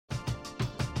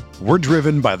We're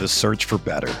driven by the search for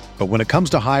better. But when it comes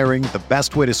to hiring, the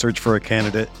best way to search for a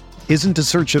candidate isn't to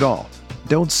search at all.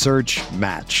 Don't search,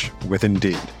 match with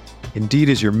Indeed. Indeed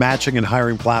is your matching and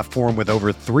hiring platform with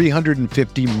over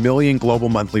 350 million global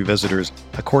monthly visitors,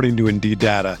 according to Indeed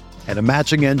data, and a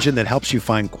matching engine that helps you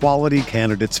find quality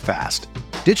candidates fast.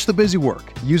 Ditch the busy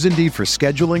work. Use Indeed for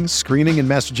scheduling, screening, and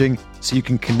messaging so you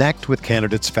can connect with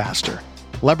candidates faster.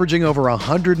 Leveraging over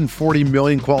 140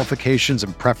 million qualifications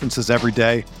and preferences every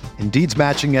day, Indeed's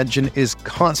matching engine is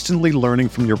constantly learning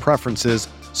from your preferences,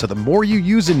 so the more you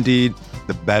use Indeed,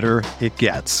 the better it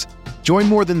gets. Join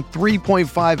more than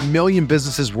 3.5 million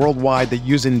businesses worldwide that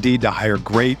use Indeed to hire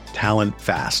great talent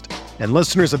fast. And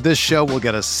listeners of this show will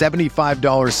get a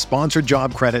 $75 sponsored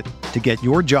job credit to get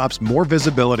your jobs more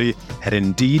visibility at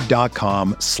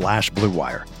Indeed.com/Blue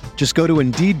Wire. Just go to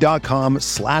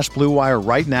Indeed.com/Blue Wire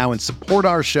right now and support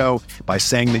our show by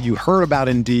saying that you heard about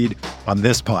Indeed on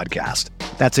this podcast.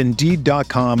 That's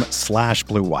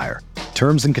Indeed.com/Blue Wire.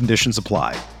 Terms and conditions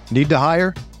apply. Need to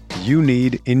hire? You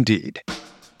need Indeed.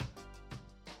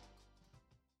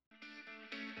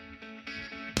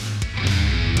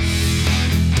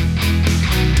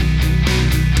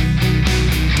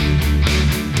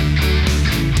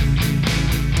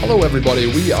 Hello everybody,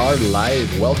 we are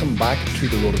live. Welcome back to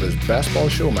the RotoViz Best Ball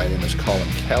Show. My name is Colin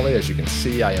Kelly. As you can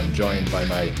see, I am joined by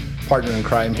my partner in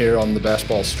crime here on the Best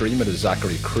Ball stream. It is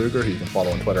Zachary Kruger, who you can follow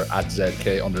on Twitter at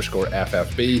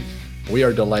ZK_FFB. We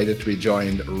are delighted to be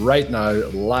joined right now,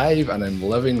 live and in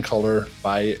living color,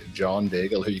 by John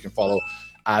Daigle, who you can follow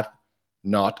at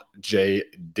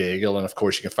NotJDaigle. And of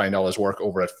course, you can find all his work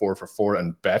over at 4for4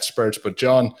 and BetSperts. But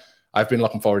John, I've been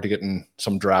looking forward to getting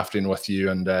some drafting with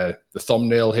you, and the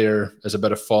thumbnail here is a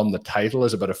bit of fun. The title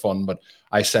is a bit of fun, but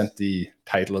I sent the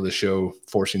title of the show,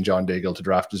 Forcing John Daigle to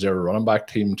Draft a Zero Running Back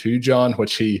Team, to John,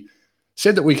 which he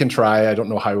said that we can try. I don't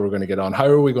know how we're going to get on. How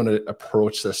are we going to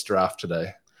approach this draft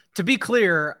today? To be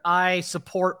clear, I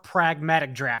support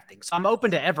pragmatic drafting, so I'm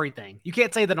open to everything. You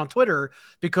can't say that on Twitter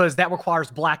because that requires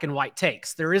black and white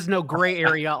takes. There is no gray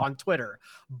area on Twitter.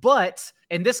 But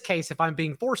in this case, if I'm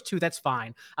being forced to, that's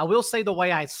fine. I will say the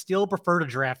way I still prefer to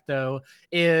draft, though,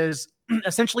 is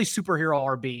essentially superhero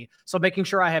RB. So making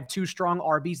sure I have two strong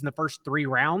RBs in the first 3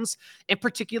 rounds, in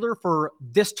particular for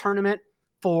this tournament,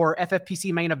 for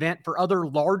FFPC main event, for other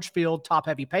large field top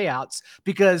heavy payouts,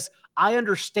 because I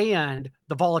understand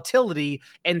the volatility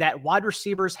and that wide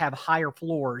receivers have higher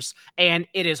floors, and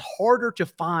it is harder to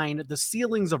find the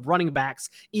ceilings of running backs,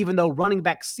 even though running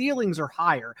back ceilings are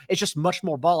higher. It's just much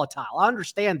more volatile. I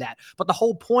understand that. But the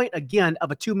whole point, again,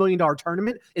 of a $2 million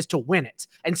tournament is to win it.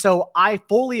 And so I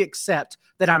fully accept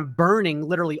that I'm burning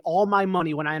literally all my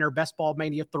money when I enter Best Ball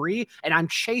Mania 3, and I'm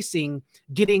chasing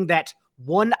getting that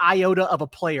one iota of a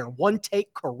player, one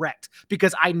take correct,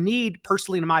 because I need,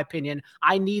 personally, in my opinion,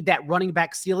 I need that running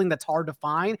back ceiling that's hard to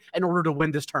find in order to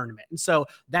win this tournament. And so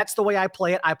that's the way I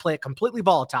play it. I play it completely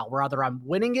volatile, where either I'm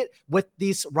winning it with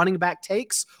these running back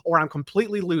takes or I'm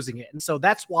completely losing it. And so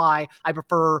that's why I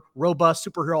prefer robust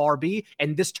superhero RB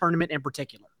and this tournament in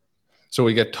particular. So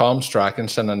we get Tom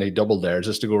Strachanson, and he double dares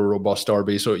us to go robust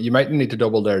RB. So you might need to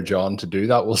double dare John to do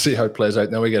that. We'll see how it plays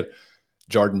out. Now we get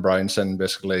Jordan Brownson,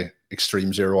 basically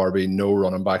extreme zero RB, no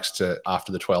running backs to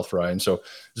after the 12th round. So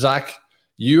Zach,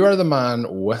 you are the man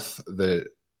with the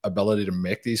ability to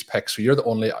make these picks. So you're the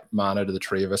only man out of the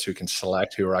 3 of us who can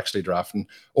select who are actually drafting.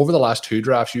 Over the last 2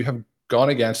 drafts, you have gone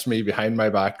against me behind my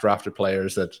back, drafted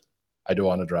players that I don't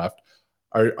want to draft.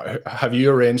 Have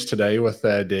you arranged today with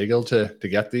Daigle to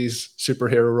get these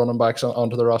superhero running backs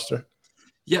onto the roster?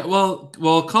 Yeah, well,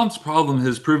 Colin's problem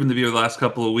has proven to be over the last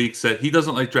couple of weeks that he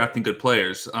doesn't like drafting good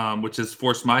players, which has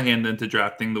forced my hand into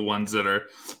drafting the ones that are,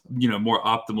 more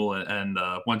optimal and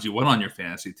ones you want on your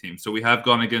fantasy team. So we have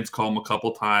gone against Colin a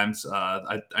couple times.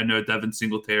 I know Devin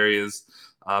Singletary is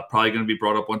probably going to be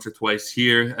brought up once or twice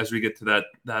here as we get to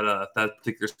that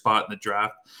particular spot in the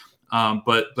draft.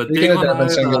 But Devin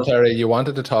Singletary, you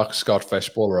wanted to talk Scott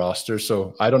Fishbowl roster,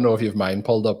 so I don't know if you've mine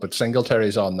pulled up, but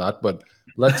Singletary's on that. But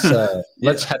let's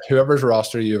hit whoever's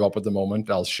roster you have up at the moment.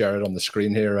 I'll share it on the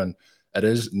screen here, and it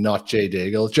is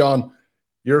NotJDaigle. John,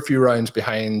 you're a few rounds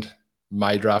behind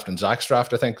my draft and Zach's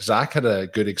draft. I think Zach had a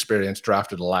good experience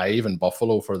drafted live in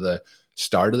Buffalo for the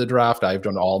start of the draft. I've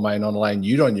done all mine online.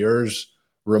 You done yours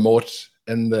remote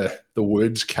in the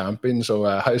woods camping. So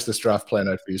how's this draft playing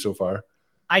out for you so far?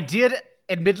 I did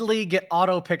admittedly get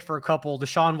auto-picked for a couple,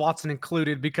 Deshaun Watson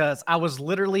included, because I was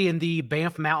literally in the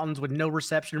Banff Mountains with no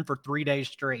reception for 3 days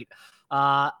straight.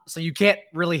 So you can't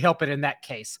really help it in that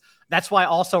case. That's why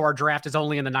also our draft is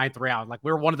only in the 9th round. Like,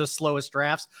 we're one of the slowest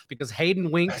drafts because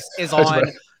Hayden Winks is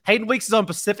on Hayden Weeks is on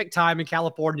Pacific time in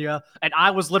California, and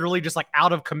I was literally just like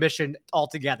out of commission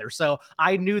altogether. So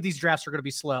I knew these drafts were going to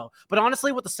be slow. But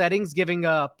honestly, with the settings giving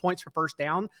points for first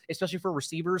down, especially for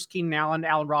receivers, Keenan Allen,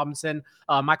 Allen Robinson,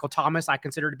 Michael Thomas, I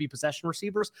consider to be possession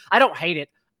receivers. I don't hate it.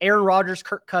 Aaron Rodgers,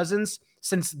 Kirk Cousins,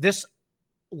 since this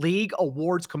league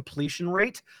awards completion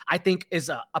rate, I think is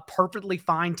a perfectly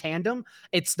fine tandem.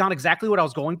 It's not exactly what I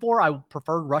was going for. I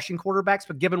preferred rushing quarterbacks,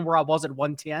 but given where I was at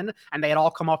 110 and they had all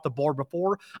come off the board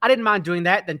before, I didn't mind doing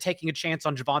that than taking a chance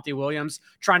on Javonte Williams,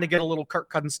 trying to get a little Kirk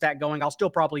Cousins stack going. I'll still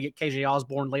probably get KJ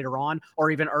Osborne later on, or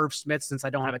even Irv Smith since I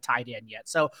don't have a tight end yet.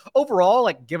 So overall,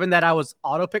 like given that I was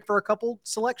auto pick for a couple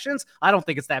selections, I don't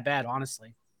think it's that bad,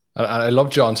 honestly. I love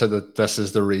John said that this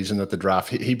is the reason that the draft,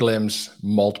 he blames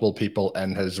multiple people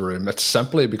in his room. It's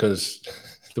simply because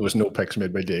there was no picks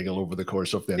made by Daigle over the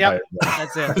course of the entire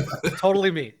That's it. Totally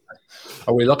me.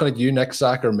 Are we looking at you next,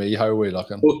 Zach, or me? How are we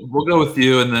looking? We'll go with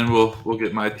you, and then we'll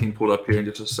get my team pulled up here in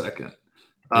just a second.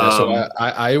 Yeah, so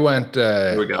I went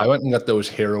and got those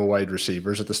hero wide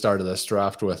receivers at the start of this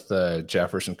draft with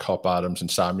Jefferson, Kupp, Adams, and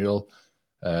Samuel,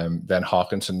 then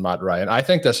Hawkinson, Matt Ryan. I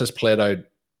think this has played out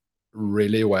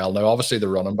really well. Now, obviously, the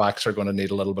running backs are going to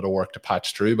need a little bit of work to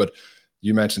patch through, but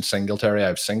you mentioned Singletary. I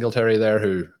have Singletary there,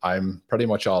 who I'm pretty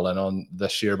much all in on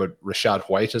this year, but Rashad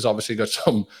White has obviously got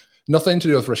nothing to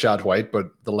do with Rashad White,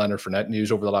 but the Leonard Fournette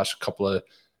news over the last couple of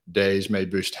days may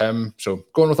boost him. So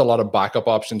going with a lot of backup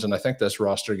options, and I think this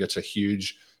roster gets a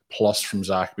huge plus from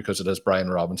Zach because it has Brian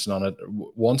Robinson on it.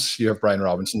 Once you have Brian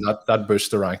Robinson, that boosts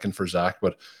the ranking for Zach,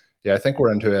 but yeah, I think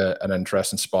we're into an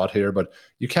interesting spot here, but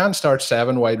you can start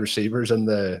 7 wide receivers in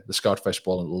the Scott Fish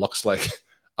Bowl, and it looks like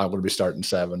I'm going to be starting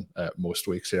 7 most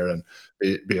weeks here and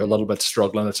be a little bit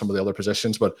struggling at some of the other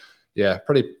positions, but yeah,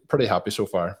 pretty happy so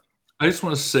far. I just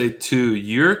want to say, too,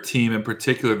 your team in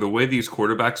particular, the way these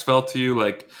quarterbacks fell to you,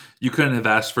 like you couldn't have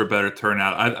asked for a better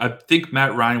turnout. I think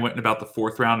Matt Ryan went in about the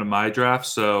 4th round of my draft,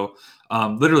 so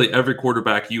literally every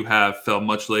quarterback you have fell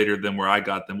much later than where I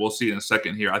got them. We'll see in a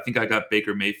second here. I think I got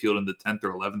Baker Mayfield in the 10th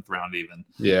or 11th round even.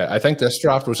 Yeah, I think this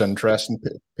draft was interesting.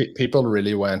 People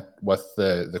really went with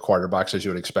the quarterbacks as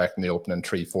you would expect in the opening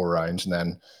 3-4 rounds and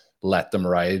then let them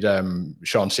ride.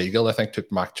 Sean Siegel, I think,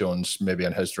 took Mac Jones maybe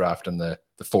in his draft in the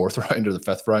 4th round or the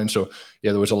 5th round. So,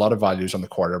 yeah, there was a lot of values on the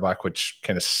quarterback, which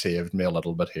kind of saved me a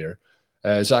little bit here.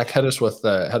 Zach, hit us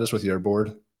with your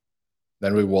board.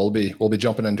 Then we'll be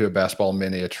jumping into a Best Ball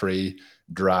Mania 3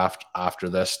 draft after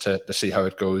this to see how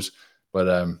it goes.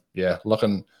 But yeah,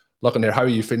 looking here. How are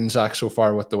you feeling, Zach, so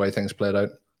far with the way things played out?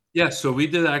 Yeah, so we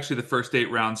did actually the first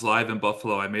 8 rounds live in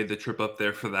Buffalo. I made the trip up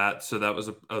there for that. So that was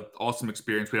an awesome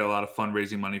experience. We had a lot of fun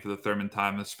raising money for the Thurman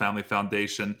Thomas Family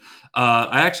Foundation.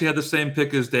 I actually had the same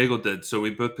pick as Daigle did. So we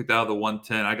both picked out of the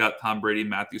 110. I got Tom Brady,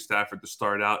 Matthew Stafford to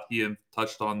start out. He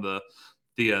touched on the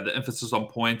emphasis on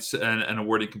points and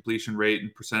awarding completion rate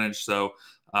and percentage. So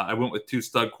I went with 2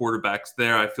 stud quarterbacks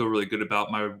there. I feel really good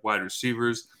about my wide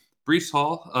receivers. Breece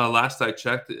Hall, last I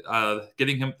checked,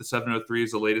 getting him at the 703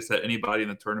 is the latest that anybody in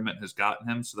the tournament has gotten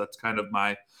him. So that's kind of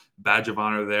my badge of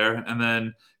honor there. And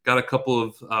then got a couple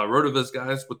of Rotoviz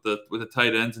guys with the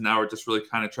tight ends, and now we're just really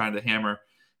kind of trying to hammer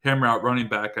out running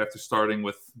back after starting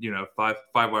with five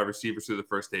wide receivers through the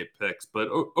first 8 picks. But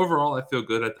overall, I feel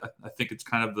good. I think it's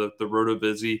kind of the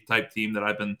Rotoviz type team that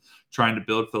I've been trying to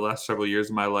build for the last several years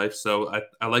of my life. So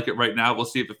I like it right now. We'll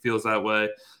see if it feels that way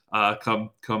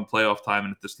come playoff time,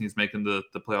 and if this team's making the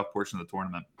playoff portion of the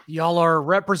tournament. Y'all are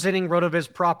representing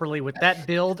Rotoviz properly with that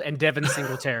build and Devin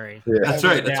Singletary. Yeah. That's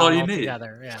right. That's all you need.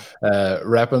 Together. Yeah.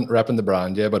 Repping the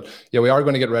brand. Yeah, but yeah, we are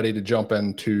going to get ready to jump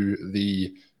into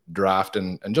the draft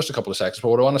in just a couple of seconds. But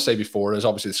what I want to say before is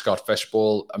obviously the Scott Fish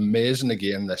Bowl, amazing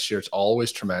again this year. It's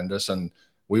always tremendous. And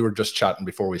we were just chatting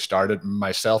before we started.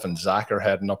 Myself and Zach are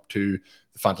heading up to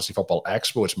the Fantasy Football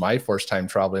Expo. It's my first time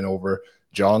traveling over.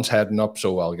 John's heading up,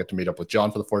 so I'll get to meet up with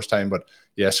John for the first time. But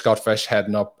yeah, Scott Fish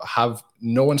heading up. Have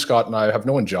known Scott now. Have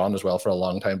known John as well for a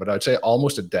long time, but I'd say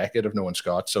almost a decade of knowing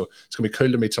Scott. So it's going to be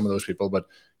cool to meet some of those people. But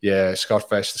yeah, Scott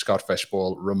Fish, the Scott Fish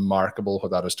Bowl, remarkable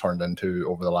what that has turned into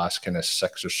over the last kind of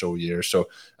 6 or so years. So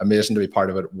amazing to be part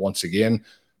of it once again.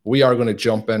 We are going to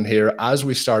jump in here as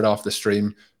we start off the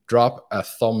stream. Drop a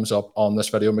thumbs up on this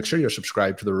video. Make sure you're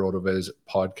subscribed to the Rotoviz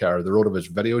podcast, the Rotoviz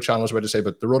video channel is what to say,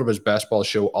 but the Rotoviz Best Ball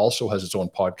Show also has its own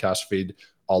podcast feed.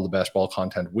 All the best ball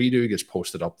content we do gets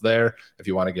posted up there. If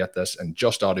you want to get this in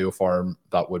just audio form,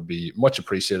 that would be much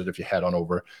appreciated if you head on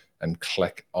over and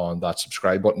click on that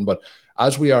subscribe button. But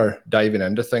as we are diving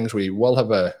into things, we will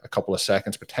have a couple of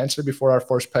seconds potentially before our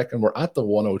first pick, and we're at the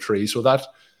 103. So that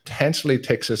potentially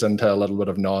takes us into a little bit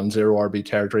of non-zero RB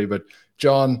territory. But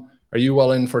John, Are you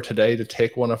willing for today to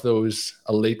take one of those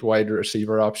elite wide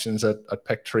receiver options at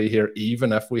pick 3 here,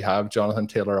 even if we have Jonathan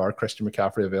Taylor or Christian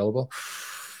McCaffrey available?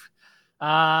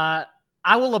 I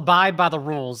will abide by the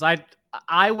rules.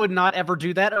 I would not ever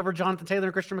do that over Jonathan Taylor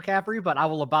and Christian McCaffrey, but I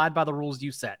will abide by the rules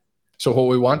you set. So what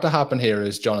we want to happen here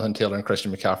is Jonathan Taylor and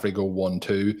Christian McCaffrey go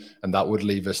 1-2, and that would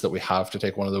leave us that we have to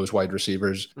take one of those wide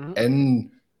receivers.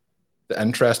 In the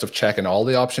interest of checking all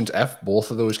the options, if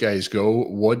both of those guys go,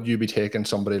 would you be taking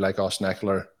somebody like Austin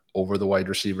Eckler over the wide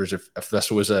receivers if this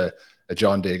was a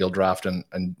John Daigle draft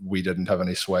and we didn't have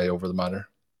any sway over the matter?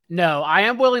 No, I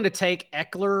am willing to take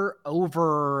Eckler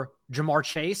over Jamar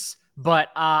Chase, but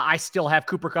I still have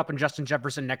Cooper Kupp and Justin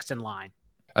Jefferson next in line.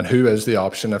 And who is the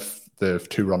option if the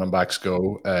 2 running backs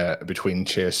go between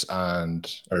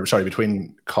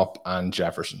Kupp and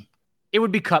Jefferson? It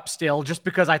would be Kupp still, just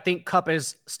because I think Kupp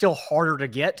is still harder to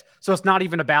get. So it's not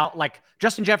even about, like,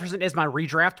 Justin Jefferson is my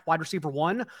redraft wide receiver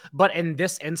 1, but in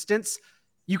this instance,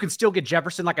 you can still get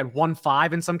Jefferson like at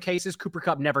 1.5 in some cases. Cooper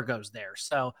Kupp never goes there.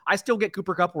 So I still get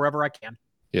Cooper Kupp wherever I can.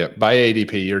 Yeah, by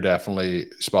ADP, you're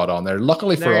definitely spot on there.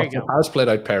 Luckily for us, it has played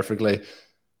out perfectly.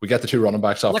 We get the 2 running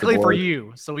backs off the board. Luckily for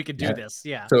you, so we could do this.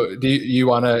 Yeah. So do you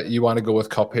wanna go with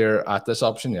Kupp here at this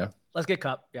option? Yeah. Let's get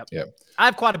Kupp. Yep. Yeah. I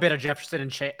have quite a bit of Jefferson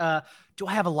and Chase. Do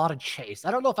I have a lot of Chase?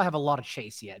 I don't know if I have a lot of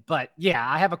Chase yet, but yeah,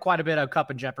 I have quite a bit of Kupp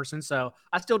and Jefferson. So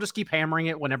I still just keep hammering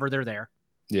it whenever they're there.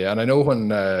 Yeah, and I know when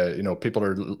people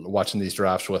are watching these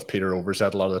drafts with Peter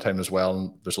Overzet a lot of the time as well,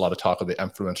 and there's a lot of talk of the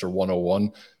influencer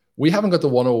 101. We haven't got the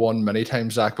 101 many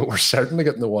times, Zach, but we're certainly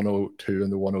getting the 102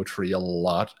 and the 103 a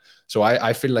lot. So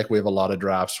I feel like we have a lot of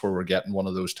drafts where we're getting one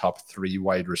of those top 3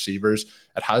 wide receivers.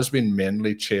 It has been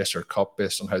mainly Chase or Kupp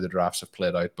based on how the drafts have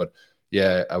played out. But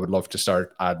yeah, I would love to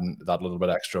start adding that little bit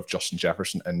extra of Justin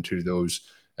Jefferson into those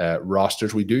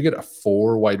rosters. We do get a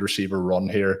 4 wide receiver run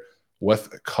here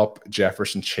with Kupp,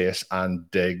 Jefferson, Chase,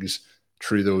 and Diggs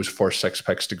through those first 6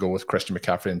 picks to go with Christian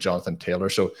McCaffrey and Jonathan Taylor.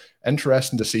 So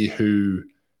interesting to see who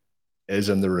is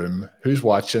in the room, who's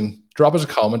watching. Drop us a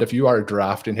comment if you are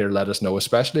drafting here. Let us know,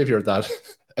 especially if you're at that.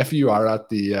 If you are at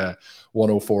the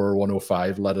 104 or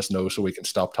 105, let us know so we can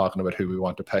stop talking about who we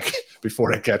want to pick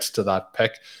before it gets to that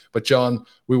pick. But John,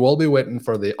 we will be waiting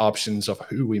for the options of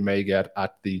who we may get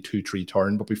at the 2-3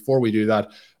 turn. But before we do that,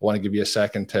 I want to give you a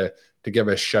second to give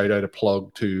a shout out, a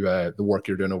plug to the work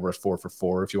you're doing over at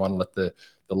 4for4. If you want to let the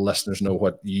listeners know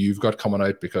what you've got coming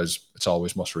out, because it's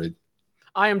always must read.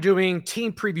 I am doing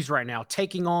team previews right now,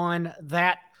 taking on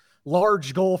that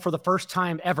large goal for the first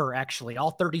time ever, actually,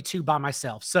 all 32 by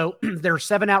myself. So there are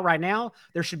 7 out right now.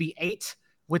 There should be 8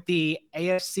 with the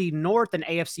AFC North and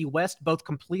AFC West both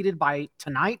completed by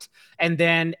tonight. And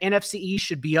then NFC East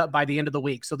should be up by the end of the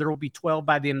week. So there will be 12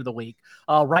 by the end of the week.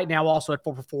 Right now, also at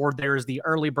 4for4, there's the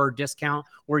early bird discount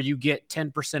where you get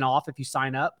 10% off if you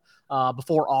sign up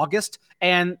before August.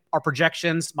 And our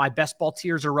projections, my best ball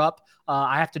tiers are up.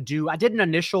 I did an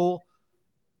initial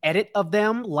edit of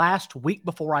them last week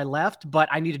before I left, but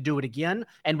I need to do it again,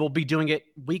 and we'll be doing it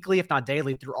weekly, if not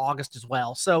daily, through August as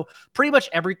well. So pretty much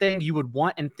everything you would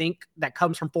want and think that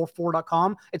comes from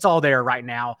 4for4.com, it's all there right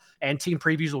now, and team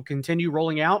previews will continue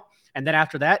rolling out. And then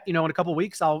after that, in a couple of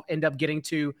weeks, I'll end up getting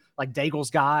to like Daigle's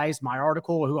guys, my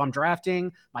article, who I'm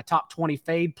drafting, my top 20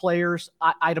 fade players,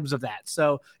 items of that.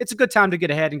 So it's a good time to get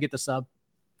ahead and get the sub.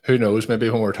 Who knows, maybe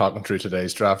when we're talking through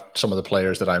today's draft, some of the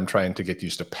players that I'm trying to get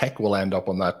used to pick will end up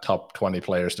on that top 20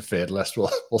 players to fade list.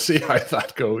 We'll see how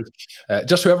that goes.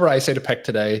 Just whoever I say to pick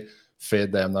today,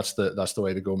 fade them. That's the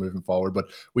way to go moving forward. But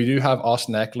we do have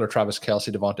Austin Eckler, Travis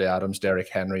Kelce, Devontae Adams, Derrick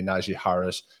Henry, Najee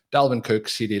Harris, Dalvin Cook,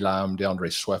 CeeDee Lamb,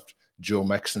 DeAndre Swift, Joe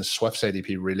Mixon. Swift's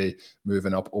ADP really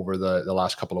moving up over the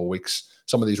last couple of weeks.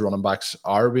 Some of these running backs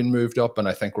are being moved up, and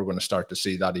I think we're going to start to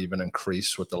see that even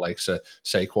increase with the likes of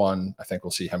Saquon. I think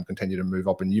we'll see him continue to move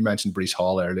up. And you mentioned Breece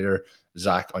Hall earlier,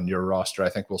 Zach, on your roster. I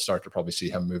think we'll start to probably see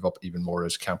him move up even more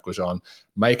as camp goes on.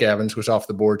 Mike Evans goes off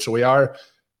the board. So we are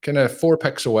kind of 4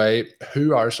 picks away.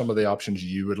 Who are some of the options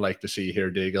you would like to see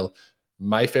here, Daigle?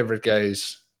 My favorite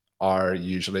guys are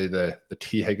usually the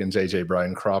T. Higgins, AJ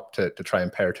Brown crop to try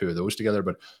and pair 2 of those together.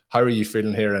 But how are you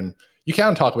feeling here? And you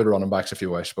can talk about running backs if you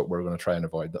wish, but we're going to try and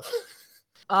avoid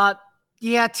them.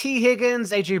 Yeah, T.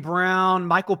 Higgins, AJ Brown,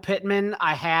 Michael Pittman.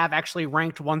 I have actually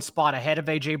ranked 1 spot ahead of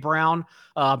AJ Brown.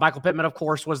 Michael Pittman, of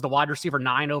course, was the wide receiver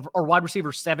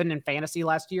 7 in fantasy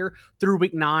last year through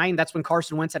week 9. That's when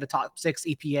Carson Wentz had a top 6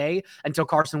 EPA until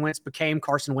Carson Wentz became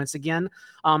Carson Wentz again.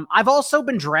 I've also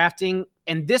been drafting,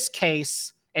 in this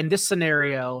case, In this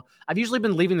scenario, I've usually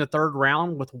been leaving the third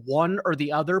round with one or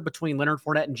the other between Leonard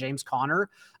Fournette and James Conner.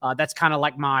 That's kind of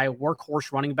like my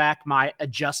workhorse running back, my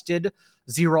adjusted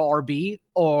 0 RB,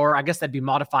 or I guess that'd be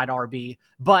modified RB.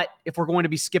 But if we're going to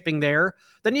be skipping there,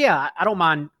 then yeah, I don't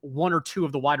mind one or two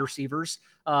of the wide receivers.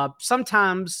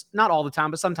 Sometimes, not all the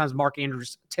time, but sometimes Mark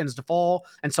Andrews tends to fall,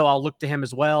 and so I'll look to him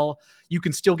as well. You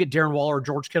can still get Darren Waller or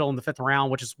George Kittle in the 5th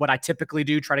round, which is what I typically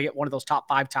do, try to get one of those top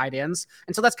 5 tight ends.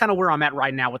 And so that's kind of where I'm at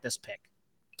right now with this pick.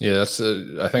 Yeah,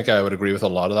 I think I would agree with a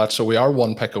lot of that. So we are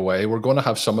one pick away. We're going to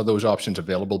have some of those options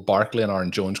available. Barkley and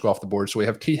Aaron Jones go off the board. So we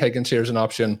have T. Higgins here as an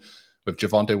option. With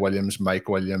Javonte Williams, Mike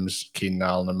Williams, Keenan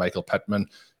Allen, and Michael Pittman.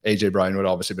 AJ Brown would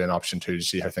obviously be an option too to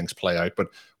see how things play out. But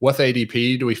with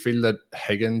ADP, do we feel that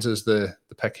Higgins is the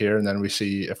pick here, and then we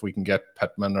see if we can get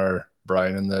Pittman or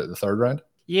Brown in the 3rd round?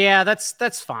 Yeah,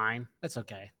 that's fine. That's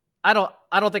okay. I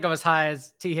don't think I'm as high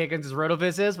as T. Higgins as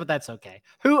Rotoviz is, but that's okay.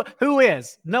 Who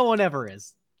is? No one ever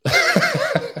is.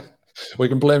 We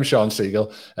can blame Sean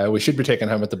Siegel. We should be taking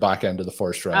him at the back end of the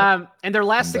 1st round. And their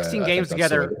last 16 games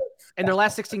together. In their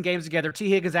last 16 games together, T.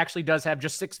 Higgins actually does have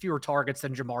just 6 fewer targets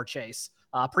than Jamar Chase.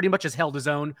 Pretty much has held his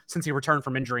own since he returned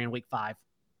from injury in week 5.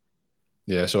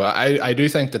 Yeah, so I do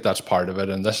think that that's part of it,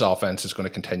 and this offense is going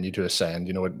to continue to ascend.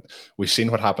 You know, we've seen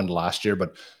what happened last year,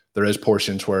 but there is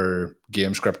portions where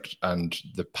game script and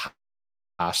the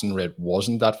passing rate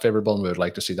wasn't that favorable, and we would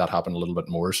like to see that happen a little bit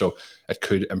more. So it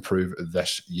could improve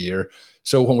this year.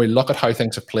 So when we look at how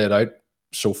things have played out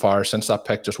so far since that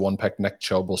pick, just one pick, Nick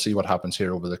Chubb. We'll see what happens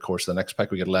here over the course of the next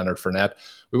pick. We get Leonard Fournette.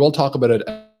 We will talk about it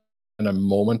in a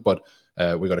moment, but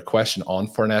we got a question on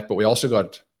Fournette, but we also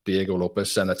got Daigle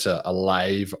Lopez, and it's a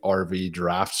live RV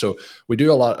draft. So we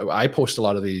do a lot. I post a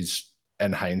lot of these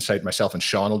in hindsight. Myself and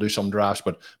Sean will do some drafts,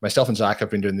 but myself and Zach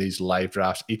have been doing these live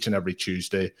drafts each and every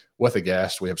Tuesday with a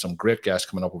guest. We have some great guests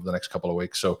coming up over the next couple of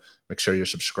weeks. So make sure you're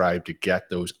subscribed to get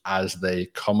those as they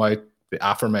come out. The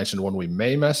aforementioned one we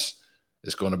may miss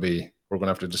is going to be, we're going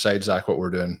to have to decide, Zach, what we're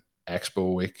doing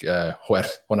Expo week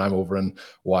when I'm over in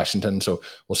Washington. So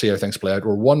we'll see how things play out.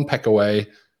 We're one pick away.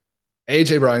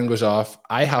 AJ Brown goes off.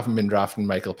 I haven't been drafting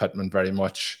Michael Pittman very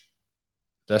much.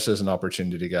 This is an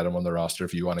opportunity to get him on the roster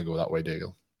if you want to go that way,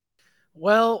 Daigle.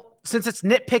 Well, since it's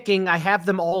nitpicking, I have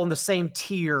them all in the same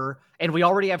tier, and we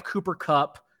already have Cooper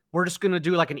Kupp. We're just going to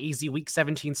do like an easy week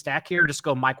 17 stack here. Just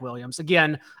go Mike Williams.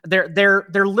 Again, they're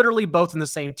literally both in the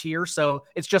same tier, so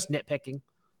it's just nitpicking.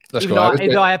 Even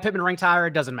though I have Pittman ranked higher,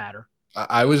 it doesn't matter.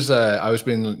 I was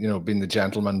being the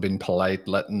gentleman, being polite,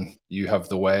 letting you have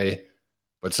the way.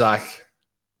 But Zach,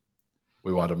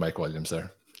 we wanted Mike Williams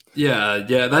there. Yeah,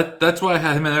 that's why I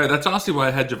had him in there. That's honestly why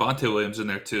I had Javonte Williams in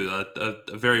there too.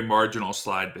 A very marginal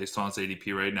slide based on his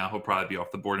ADP right now. He'll probably be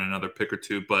off the board in another pick or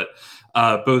two. But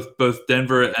both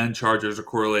Denver and Chargers are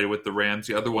correlated with the Rams.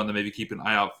 The other one to maybe keep an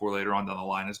eye out for later on down the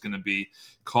line is going to be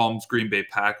Calm's Green Bay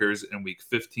Packers in Week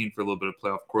 15 for a little bit of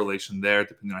playoff correlation there,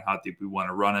 depending on how deep we want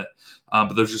to run it.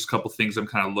 But there's just a couple things I'm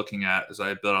kind of looking at as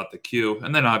I build out the queue,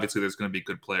 and then obviously there's going to be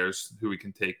good players who we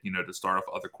can take, to start off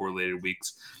other correlated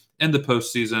weeks in the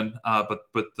postseason.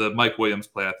 But the Mike Williams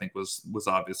play, I think, was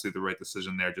obviously the right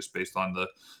decision there, just based on the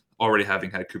already having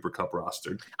had Cooper Kupp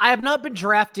rostered. I have not been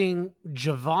drafting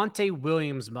Javonte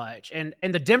Williams much, and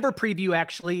the Denver preview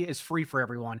actually is free for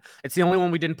everyone. It's the only one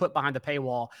we didn't put behind the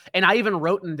paywall, and I even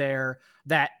wrote in there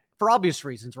that, for obvious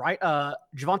reasons, right?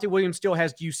 Javonte Williams still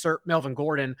has to usurp Melvin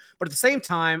Gordon, but at the same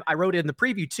time, I wrote it in the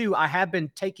preview too. I have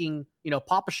been taking,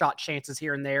 pop a shot chances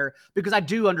here and there because I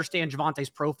do understand Javante's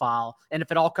profile, and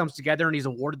if it all comes together and he's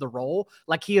awarded the role,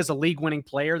 like he is a league-winning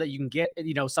player that you can get,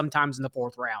 sometimes in the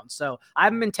 4th round. So I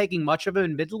haven't been taking much of him,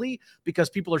 admittedly,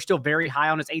 because people are still very high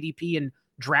on his ADP and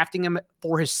drafting him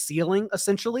for his ceiling,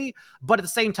 essentially. But at the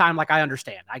same time, like, I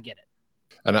understand, I get it.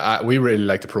 And we really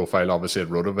like the profile, obviously, at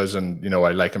Rotoviz, and,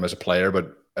 I like him as a player.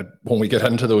 But when we get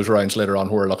into those rounds later on,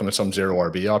 where we're looking at some 0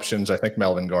 RB options, I think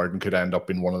Melvin Gordon could end up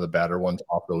being one of the better ones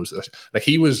off those. Like,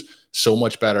 he was so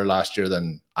much better last year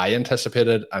than I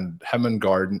anticipated, and him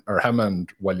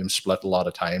and Williams split a lot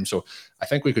of time. So I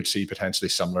think we could see potentially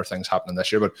similar things happening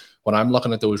this year. But when I'm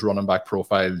looking at those running back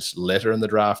profiles later in the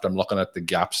draft, I'm looking at the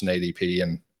gaps in ADP,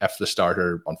 and if the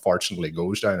starter unfortunately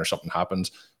goes down or something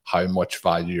happens, how much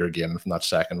value you're gaining from that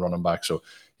second running back. So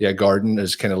yeah, Gordon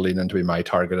is kind of leaning to be my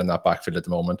target in that backfield at the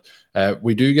moment.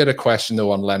 We do get a question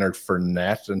though on Leonard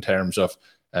Fournette in terms of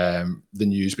the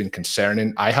news being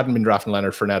concerning. I hadn't been drafting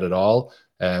Leonard Fournette at all.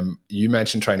 You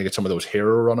mentioned trying to get some of those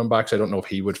hero running backs. I don't know if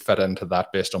he would fit into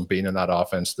that based on being in that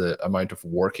offense. The amount of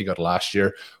work he got last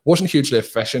year wasn't hugely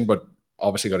efficient, but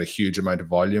obviously got a huge amount of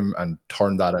volume and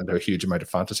turned that into a huge amount of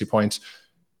fantasy points.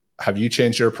 Have you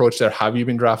changed your approach there? Have you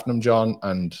been drafting him, John?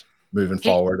 And moving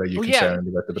forward? Are you concerned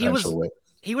about the he was potential weight?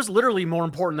 he was literally more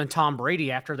important than Tom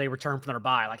Brady after they returned from their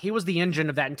bye. Like, he was the engine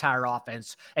of that entire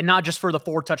offense, and not just for the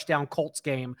 4-touchdown Colts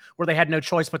game where they had no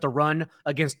choice but to run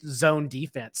against zone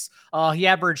defense. He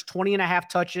averaged 20.5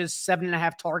 touches,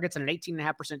 7.5 targets, and an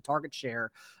 18.5% target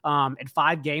share in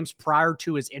 5 games prior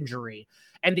to his injury.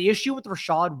 And the issue with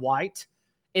Rachaad White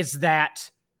is that,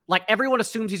 like, everyone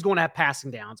assumes he's going to have passing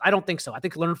downs. I don't think so. I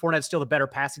think Leonard Fournette is still the better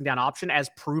passing down option,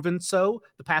 as proven so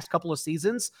the past couple of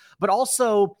seasons. But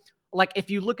also, like, if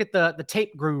you look at the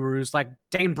tape gurus, like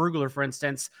Dane Brugler, for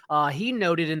instance, he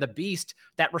noted in The Beast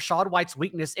that Rachaad White's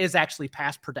weakness is actually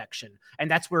pass protection. And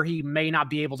that's where he may not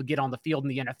be able to get on the field in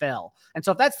the NFL. And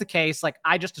so if that's the case, like,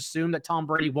 I just assume that Tom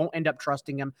Brady won't end up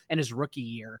trusting him in his rookie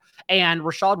year. And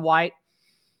Rachaad White,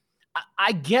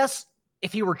 I guess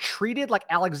if he were treated like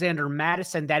Alexander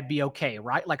Mattison, that'd be okay,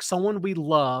 right? Like, someone we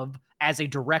love as a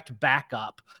direct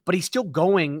backup, but he's still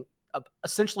going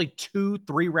essentially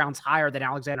 2-3 rounds higher than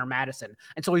Alexander Mattison.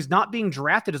 And so he's not being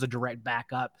drafted as a direct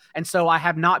backup. And so I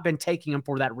have not been taking him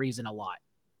for that reason a lot.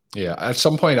 Yeah, at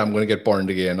some point I'm going to get burned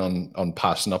again on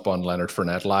passing up on Leonard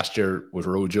Fournette. Last year was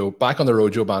Rojo, back on the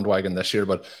Rojo bandwagon this year,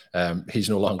 but he's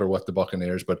no longer with the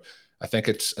Buccaneers. But I think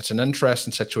it's an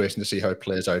interesting situation to see how it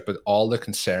plays out. But all the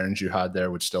concerns you had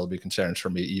there would still be concerns for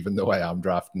me, even though I am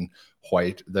drafting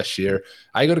White this year.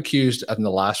 I got accused in the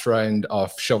last round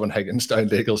of shoving Higgins down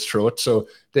Daigle's throat. So,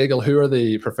 Daigle, who are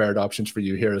the preferred options for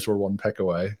you here as we're one pick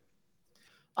away?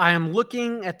 I am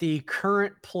looking at the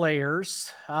current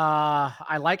players.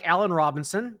 I like Allen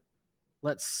Robinson.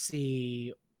 Let's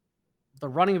see. The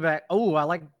running back. Oh, I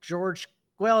like George.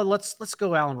 Well, let's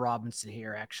go Allen Robinson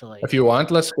here, actually. If you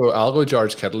want, let's go. I'll go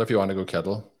George Kittle if you want to go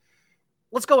Kittle.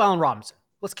 Let's go Allen Robinson.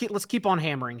 Let's keep on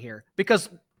hammering here, because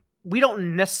we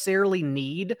don't necessarily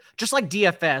need, just like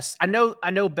DFS. I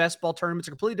know best ball tournaments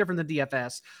are completely different than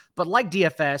DFS, but like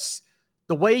DFS,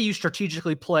 the way you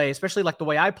strategically play, especially like the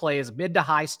way I play, is mid to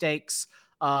high stakes,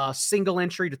 single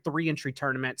entry to 3 entry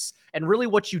tournaments. And really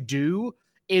what you do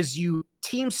is you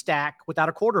team stack without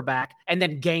a quarterback and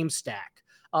then game stack.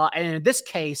 And in this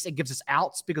case, it gives us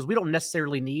outs because we don't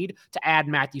necessarily need to add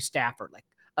Matthew Stafford. Like,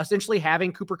 essentially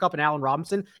having Cooper Kupp and Allen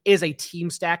Robinson is a team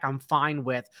stack I'm fine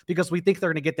with, because we think they're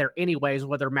going to get there anyways,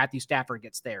 whether Matthew Stafford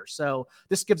gets there. So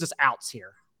this gives us outs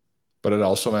here. But it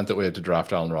also meant that we had to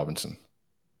draft Allen Robinson.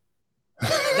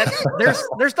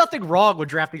 There's nothing wrong with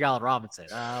drafting Allen Robinson.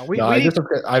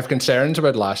 I have concerns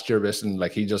about last year, basically.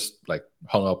 Like, he just like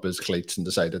hung up his cleats and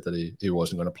decided that he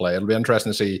wasn't going to play. It'll be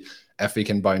interesting to see if he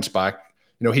can bounce back.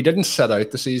 You know, he didn't set out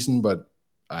the season, but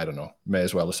I don't know, may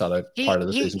as well have sat out part of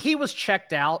the season. He was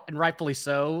checked out, and rightfully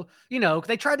so. You know,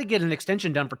 they tried to get an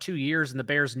extension done for 2 years, and the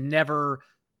Bears never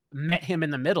met him in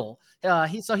the middle.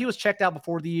 He was checked out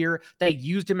before the year. They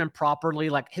used him improperly.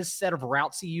 Like, his set of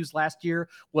routes he used last year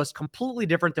was completely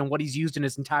different than what he's used in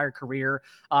his entire career.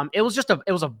 It was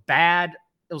a bad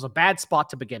spot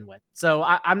to begin with. So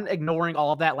I'm ignoring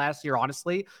all of that last year,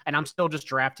 honestly, and I'm still just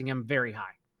drafting him very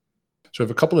high. So we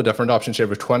have a couple of different options here.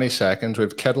 For 20 seconds, we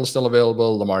have Kittle still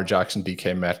available, Lamar Jackson,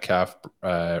 DK Metcalf,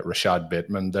 Rashad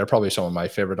Bateman. They're probably some of my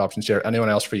favorite options here. Anyone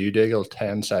else for you, Daigle?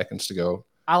 10 seconds to go.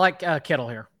 I like Kittle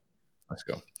here. Let's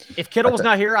go. If Kittle was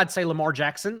not here, I'd say Lamar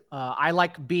Jackson. I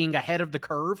like being ahead of the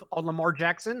curve on Lamar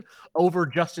Jackson over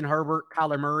Justin Herbert,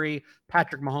 Kyler Murray,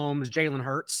 Patrick Mahomes, Jalen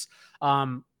Hurts.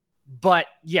 But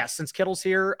yes, since Kittle's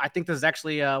here, I think this is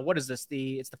actually what is this?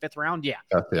 It's the 5th round. Yeah.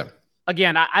 Yeah.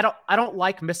 Again, I don't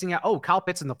like missing out. Oh, Kyle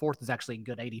Pitts in the 4th is actually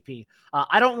good ADP.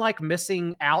 I don't like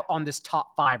missing out on this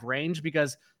top 5 range,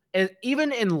 because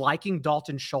even in liking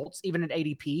Dalton Schultz, even at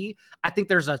ADP, I think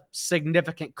there's a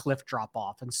significant cliff drop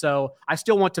off. And so I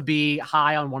still want to be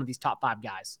high on one of these top 5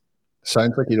 guys.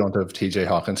 Sounds like you don't have TJ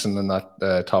Hawkinson in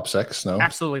that top 6, no?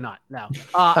 Absolutely not. No.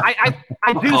 I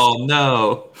do. Oh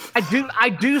no. I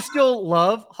do still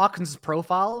love Hawkins's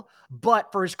profile,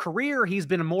 but for his career, he's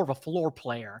been more of a floor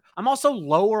player. I'm also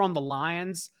lower on the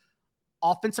Lions'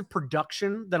 offensive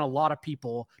production than a lot of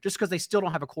people, just because they still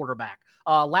don't have a quarterback.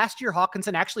 Last year,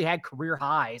 Hawkinson actually had career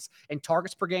highs in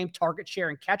targets per game, target share,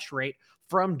 and catch rate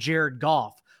from Jared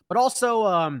Goff. But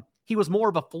also, he was more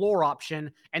of a floor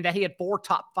option, and that he had 4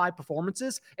 top 5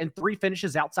 performances and 3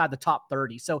 finishes outside the top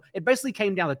 30. So it basically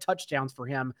came down to touchdowns for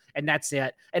him, and that's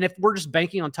it. And if we're just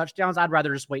banking on touchdowns, I'd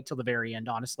rather just wait till the very end,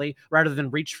 honestly, rather than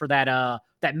reach for that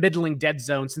middling dead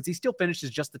zone, since he still finishes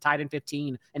just the tight end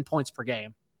 15 in points per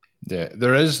game. Yeah,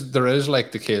 there is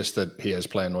like the case that he is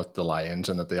playing with the Lions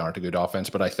and that they aren't a good offense,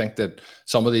 but I think that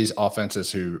some of these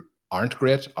offenses who aren't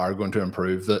great are going to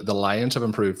improve. The Lions have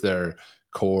improved their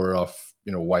core of,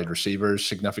 you know, wide receivers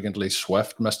significantly.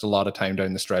 Swift missed a lot of time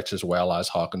down the stretch, as well as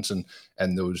Hawkinson,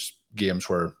 in those games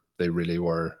where they really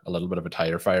were a little bit of a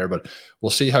tire fire, but we'll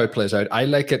see how it plays out. I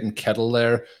like it in Kittle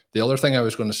there. The other thing I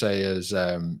was going to say is,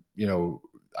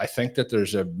 I think that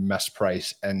there's a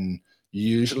misprice in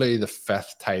usually the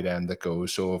fifth tight end that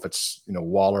goes. So if it's,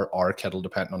 Waller or Kittle,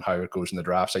 depending on how it goes in the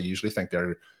drafts, I usually think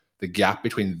they're the gap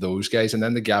between those guys. And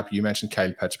then the gap, you mentioned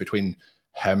Kyle Pitts, between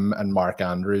him and Mark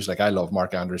Andrews. Like, I love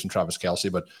Mark Andrews and Travis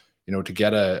Kelce, but, to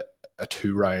get a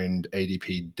 2-round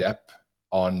ADP dip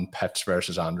on Pitts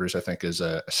versus Andrews, I think is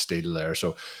a steal there.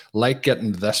 So like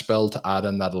getting this build to add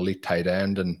in that elite tight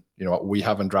end. And we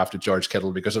haven't drafted George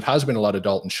Kittle because it has been a lot of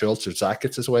Dalton Schultz. If Zach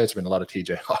gets his way, it's been a lot of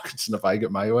TJ Hawkinson if I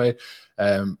get my way.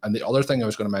 And the other thing I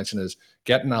was going to mention is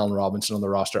getting Allen Robinson on the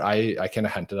roster. I kind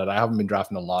of hinted at, I haven't been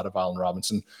drafting a lot of Allen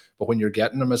Robinson, but when you're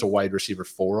getting him as a wide receiver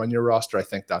 4 on your roster, I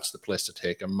think that's the place to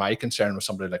take him. My concern with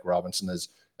somebody like Robinson is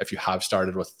if you have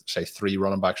started with, say, 3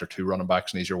 running backs or 2 running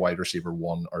backs and he's your wide receiver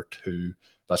 1 or 2,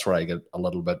 that's where I get a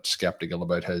little bit skeptical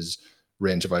about his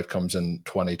range of outcomes in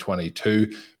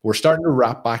 2022. We're starting to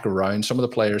wrap back around some of the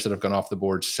players that have gone off the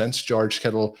board since George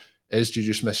Kittle is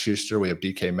Juju Smith-Schuster. We have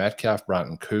DK Metcalf,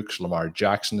 Brandon Cooks, Lamar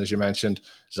Jackson, as you mentioned.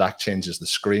 Zach changes the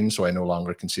screen, so I no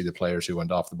longer can see the players who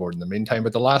went off the board in the meantime.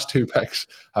 But the last 2 picks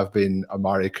have been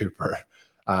Amari Cooper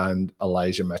and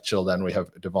Elijah Mitchell. Then we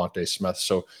have Devontae Smith.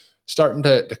 So starting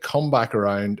to come back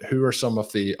around. Who are some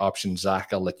of the options, Zach?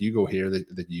 I'll let you go here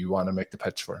that you want to make the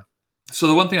pitch for. So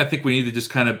the one thing I think we need to just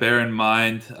kind of bear in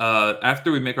mind,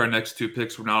 after we make our next 2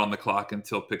 picks, we're not on the clock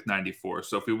until pick 94.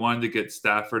 So if we wanted to get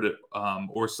Stafford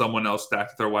or someone else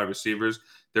stacked with our wide receivers,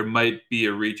 there might be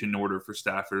a reach in order for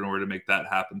Stafford in order to make that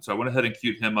happen. So I went ahead and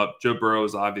queued him up. Joe Burrow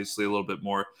is obviously a little bit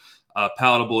more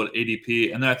palatable at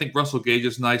ADP. And then I think Russell Gage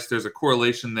is nice. There's a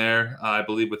correlation there, I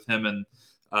believe, with him and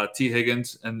T.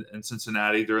 Higgins and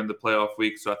Cincinnati during the playoff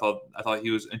week. So I thought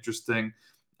he was interesting.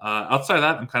 Outside of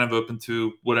that, I'm kind of open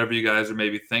to whatever you guys are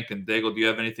maybe thinking. Daigle, do you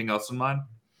have anything else in mind?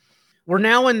 We're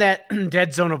now in that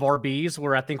dead zone of RBs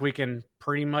where I think we can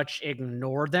pretty much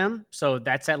ignore them. So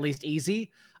that's at least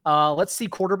easy. Let's see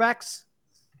quarterbacks.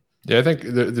 Yeah, I think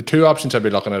the 2 options I'd be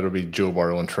looking at would be Joe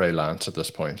Burrow and Trey Lance at this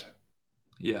point.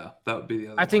 Yeah, that would be the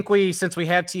other I think since we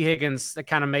have T. Higgins, that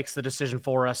kind of makes the decision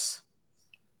for us.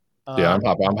 Yeah,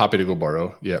 I'm happy to go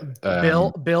Burrow. Yeah.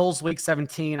 Bills week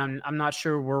 17. I'm not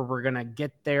sure where we're gonna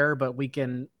get there, but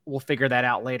we'll figure that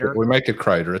out later. We might get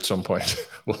Crowder at some point.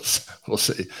 We'll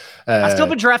see. I've still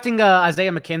been drafting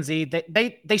Isaiah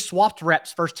McKenzie. They swapped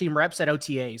first team reps at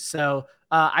OTAs. So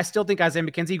I still think Isaiah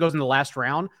McKenzie goes in the last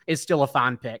round is still a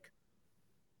fine pick.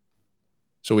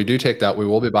 So we do take that. We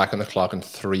will be back on the clock in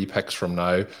 3 picks from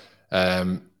now.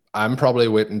 I'm probably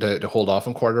waiting to hold off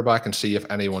on quarterback and see if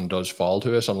anyone does fall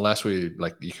to us, unless you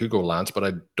could go Lance, but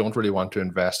I don't really want to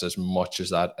invest as much as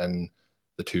that in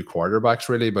the 2 quarterbacks,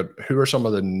 really. But who are some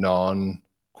of the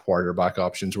non-quarterback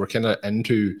options? We're kind of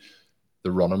into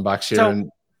the running backs here.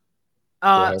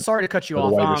 Sorry to cut you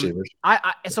off. Wide receivers.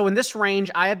 So in this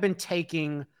range, I have been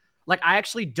taking, I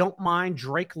actually don't mind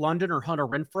Drake London or Hunter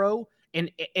Renfrow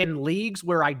in leagues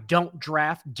where I don't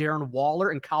draft Darren Waller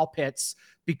and Kyle Pitts,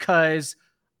 because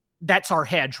that's our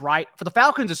hedge, right? For the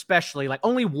Falcons especially,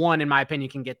 only one, in my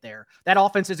opinion, can get there. That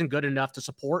offense isn't good enough to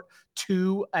support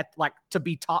 2 to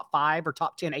be top 5 or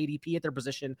top 10 ADP at their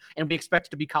position, and we expect it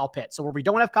to be Kyle Pitts. So where we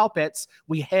don't have Kyle Pitts,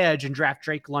 we hedge and draft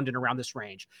Drake London around this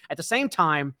range. At the same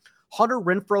time, Hunter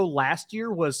Renfrow last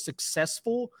year was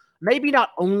successful, maybe not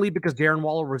only because Darren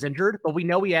Waller was injured, but we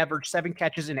know he averaged 7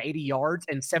 catches and 80 yards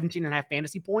and 17.5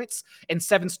 fantasy points in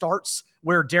 7 starts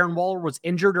where Darren Waller was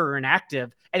injured or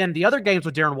inactive. And then the other games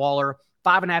with Darren Waller,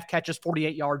 5.5 catches,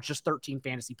 48 yards, just 13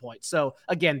 fantasy points. So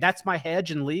again, that's my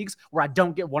hedge in leagues where I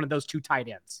don't get one of those 2 tight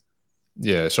ends.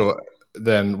 Yeah. So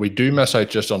then we do miss out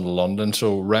just on London.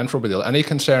 So Renfrow, any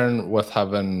concern with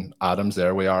having Adams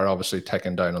there? We are obviously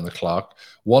ticking down on the clock.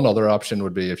 One other option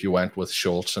would be if you went with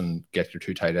Schultz and get your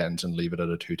 2 tight ends and leave it at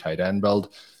a 2 tight end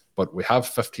build. But we have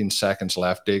 15 seconds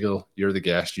left. Daigle, you're the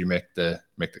guest. You make the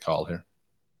call here.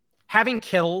 Having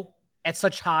Kittle at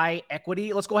such high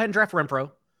equity, let's go ahead and draft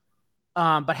Renfrow.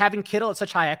 But having Kittle at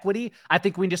such high equity, I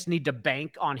think we just need to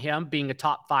bank on him being a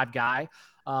top 5 guy.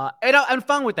 And I'm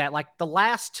fun with that.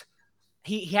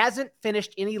 He hasn't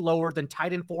finished any lower than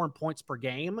tight end 4 in points per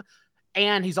game.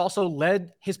 And he's also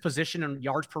led his position in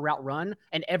yards per route run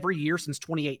and every year since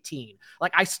 2018.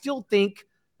 I still think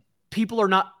people are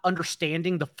not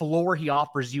understanding the floor he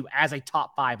offers you as a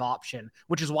top 5 option,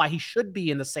 which is why he should be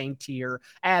in the same tier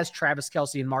as Travis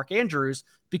Kelce and Mark Andrews,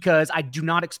 because I do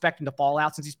not expect him to fall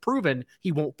out since he's proven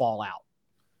he won't fall out.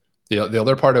 The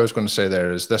other part I was going to say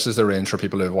there is this is the range for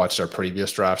people who have watched our previous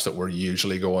drafts that we're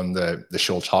usually going the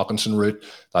Schultz-Hawkinson route.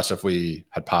 That's if we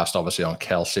had passed obviously on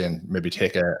Kelsey and maybe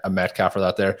take a Metcalf for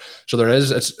that there. So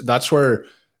that's where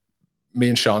me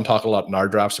and Sean talk a lot in our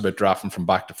drafts about drafting from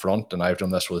back to front, and I've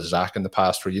done this with Zach in the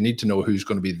past, where you need to know who's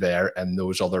going to be there in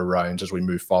those other rounds as we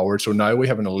move forward. So now we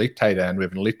have an elite tight end, we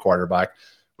have an elite quarterback,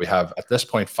 we have at this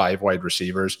point 5 wide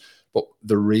receivers. But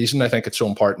the reason I think it's so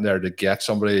important there to get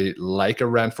somebody like a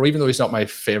Renfro, even though he's not my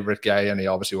favorite guy and he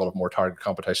obviously will have more target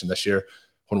competition this year,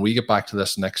 when we get back to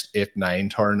this next 8-9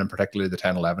 turn, and particularly the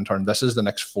 10-11 turn, this is the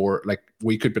next 4. Like,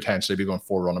 we could potentially be going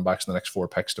 4 running backs in the next 4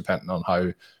 picks, depending on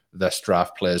how this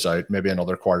draft plays out. Maybe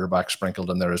another quarterback sprinkled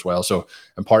in there as well. So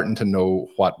important to know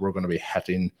what we're going to be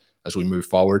hitting as we move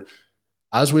forward.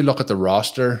 As we look at the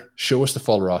roster, show us the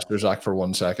full roster, Zach, for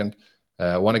 1 second.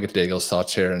 I want to get Daigle's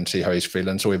thoughts here and see how he's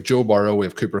feeling. So we have Joe Burrow, we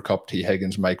have Cooper Kupp, T.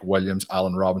 Higgins, Mike Williams,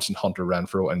 Allen Robinson, Hunter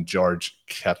Renfro, and George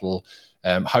Kittle.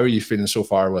 How are you feeling so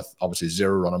far with obviously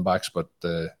 0 running backs, but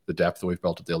the depth that we've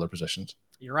built at the other positions?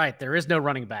 You're right. There is no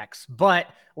running backs, but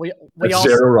we also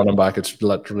 0 running back. It's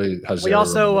literally has 0. We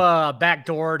also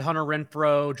backdoored Hunter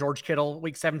Renfro, George Kittle,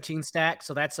 week 17 stack,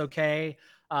 so that's okay.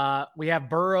 We have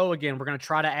Burrow again. We're going to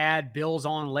try to add Bills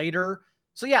on later.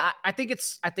 So yeah, I think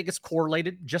it's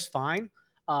correlated just fine.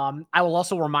 I will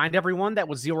also remind everyone that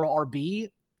with 0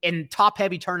 RB in top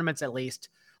heavy tournaments, at least,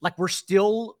 like, we're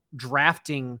still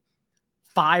drafting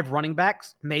 5 running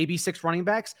backs, maybe 6 running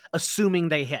backs, assuming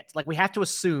they hit. Like, we have to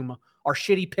assume our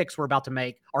shitty picks we're about to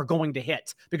make are going to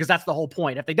hit, because that's the whole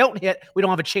point. If they don't hit, we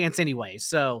don't have a chance anyway.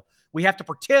 So we have to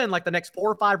pretend like the next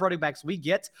 4 or 5 running backs we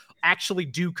get actually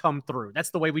do come through. That's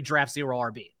the way we draft 0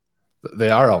 RB.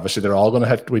 They are, obviously. They're all going to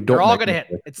hit. They're all going to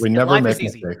hit. We never make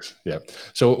mistakes. Yeah.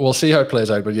 So we'll see how it plays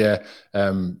out. But yeah,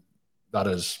 that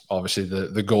is obviously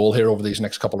the goal here over these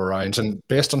next couple of rounds. And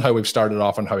based on how we've started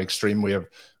off and how extreme we have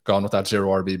gone with that 0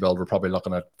 RB build, we're probably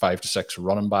looking at 5 to 6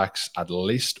 running backs at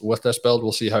least with this build.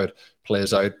 We'll see how it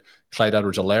plays out. Clyde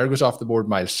Edwards-Helaire goes off the board.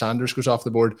 Miles Sanders goes off the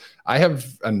board.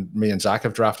 And me and Zach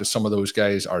have drafted some of those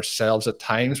guys ourselves at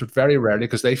times, but very rarely,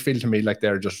 because they feel to me like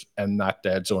they're just in that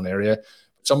dead zone area.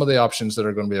 Some of the options that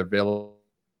are going to be available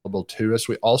to us.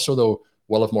 We also, though,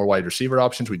 will have more wide receiver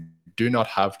options. We do not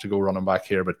have to go running back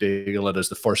here, but Daigle, it is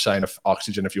the first sign of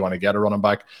oxygen if you want to get a running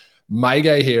back. My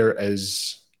guy here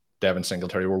is Devin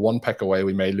Singletary. We're 1 pick away.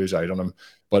 We may lose out on him,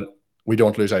 but we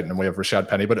don't lose out on him. We have Rashad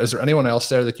Penny. But is there anyone else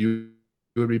there that you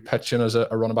would be pitching as a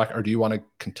running back, or do you want to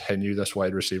continue this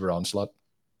wide receiver onslaught?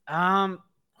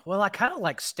 Well, I kind of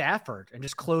like Stafford and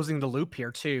just closing the loop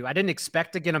here too. I didn't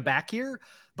expect to get him back here,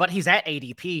 but he's at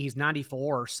ADP. He's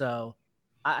 94. So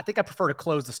I think I prefer to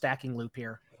close the stacking loop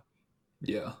here.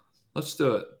 Yeah, let's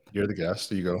do it. You're the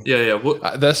guest. There you go.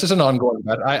 Yeah. This is an ongoing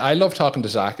bet. I love talking to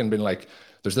Zach and being like,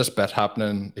 there's this bet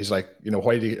happening. He's like,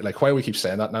 why do we keep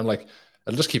saying that? And I'm like,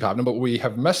 it'll just keep happening. But we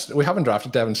haven't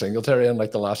drafted Devin Singletary in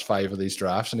like the last 5 of these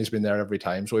drafts, and he's been there every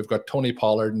time. So we've got Tony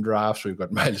Pollard in drafts. We've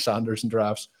got Miles Sanders in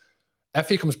drafts. If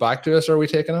he comes back to us, are we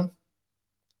taking him?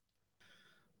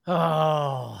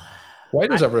 Oh, why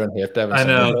does everyone hate Devin? I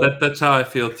know that's how I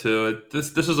feel too.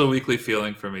 This is a weekly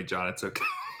feeling for me, John. It's okay.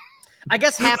 I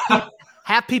guess half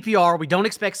PPR. We don't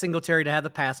expect Singletary to have the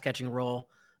pass catching role.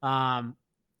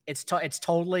 It's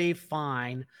totally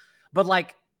fine, but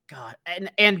like, God,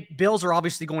 and Bills are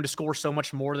obviously going to score so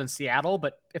much more than Seattle.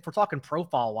 But if we're talking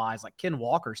profile wise, like, Ken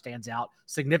Walker stands out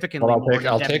significantly. Well,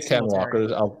 I'll take Ken Walker.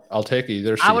 I'll take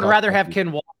either. I would rather have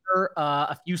Ken Walker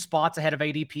a few spots ahead of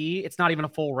ADP. It's not even a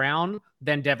full round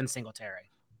than Devin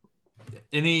Singletary.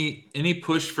 Any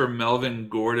push for Melvin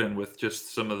Gordon with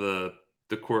just some of the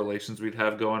correlations we'd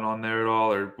have going on there at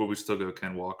all, or will we still go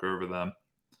Ken Walker over them?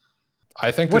 I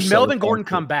think would Melvin Gordon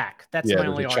come back? That's my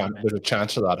only argument. There's a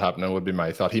chance of that happening. Would be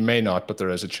my thought. He may not, but there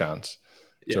is a chance.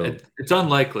 Yeah, so it's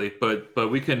unlikely, but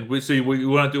we can. So you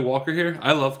want to do Walker here?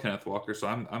 I love Kenneth Walker, so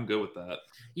I'm good with that.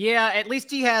 Yeah, at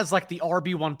least he has like the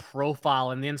RB1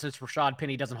 profile in the instance Rashad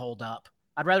Penny doesn't hold up.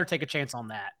 I'd rather take a chance on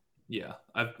that. Yeah,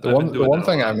 the one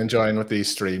thing I'm enjoying with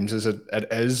these streams is it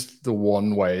is the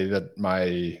one way that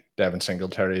my Devin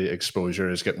Singletary exposure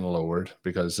is getting lowered,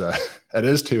 because it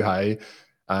is too high.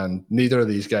 And neither of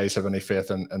these guys have any faith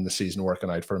in the season working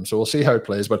out for him. So we'll see how it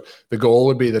plays. But the goal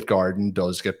would be that Garden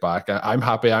does get back. I'm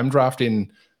happy. I'm drafting.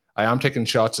 I am taking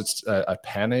shots at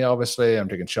Penny, obviously. I'm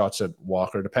taking shots at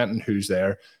Walker, depending who's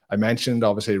there. I mentioned,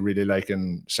 obviously, really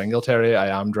liking Singletary.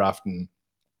 I am drafting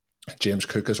James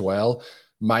Cook as well.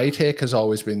 My take has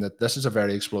always been that this is a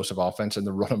very explosive offense, and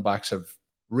the running backs have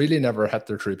really never hit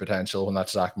their true potential when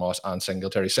that's Zach Moss and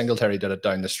Singletary. Singletary did it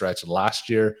down the stretch last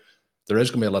year. There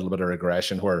is going to be a little bit of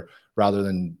regression where rather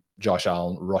than Josh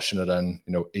Allen rushing it in,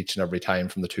 each and every time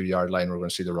from the 2-yard line. We're going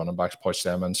to see the running backs push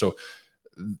them in. So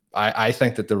I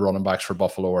think that the running backs for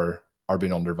Buffalo are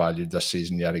being undervalued this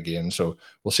season yet again. So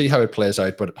we'll see how it plays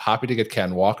out, but happy to get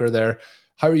Ken Walker there.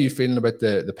 How are you feeling about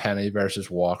the Penny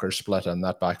versus Walker split in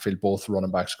that backfield? Both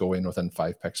running backs going within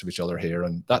 5 picks of each other here,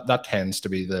 and that tends to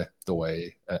be the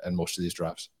way in most of these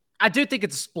drafts. I do think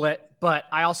it's a split, but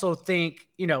I also think,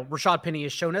 Rashad Penny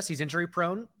has shown us he's injury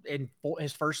prone in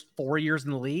his first 4 years in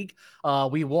the league.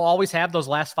 We will always have those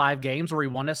last 5 games where he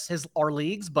won us our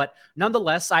leagues, but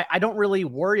nonetheless, I don't really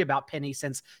worry about Penny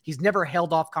since he's never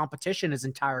held off competition his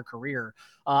entire career.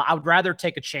 I would rather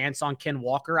take a chance on Ken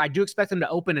Walker. I do expect him to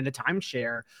open in a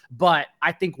timeshare, but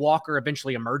I think Walker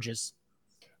eventually emerges.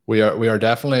 We are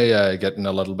definitely getting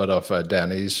a little bit of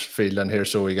Denny's field in here.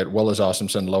 So we get Willis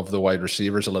Awesomson, love the wide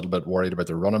receivers, a little bit worried about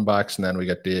the running backs. And then we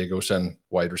get Daigle saying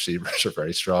wide receivers are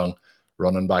very strong,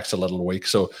 running backs a little weak.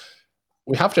 So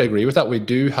we have to agree with that. We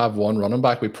do have one running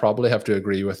back. We probably have to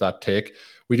agree with that take.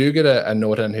 We do get a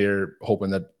note in here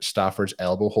hoping that Stafford's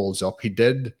elbow holds up. He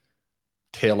did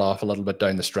tail off a little bit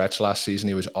down the stretch last season.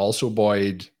 He was also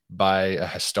buoyed by a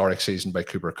historic season by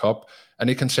Cooper Kupp.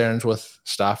 Any concerns with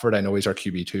Stafford? I know he's our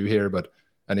QB2 here, but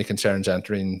any concerns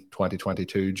entering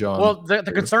 2022, John? Well, the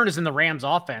concern is in the Rams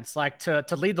offense. Like to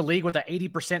lead the league with an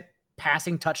 80%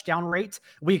 passing touchdown rate,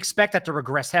 we expect that to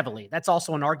regress heavily. That's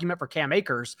also an argument for Cam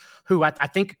Akers, who I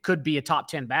think could be a top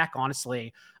 10 back,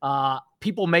 honestly.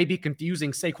 People may be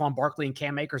confusing Saquon Barkley and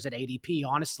Cam Akers at ADP,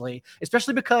 honestly,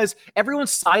 especially because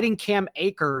everyone's citing Cam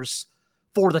Akers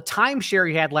for the timeshare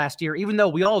he had last year, even though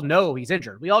we all know he's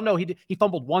injured. We all know he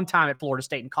fumbled one time at Florida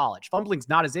State in college. Fumbling's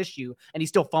not his issue, and he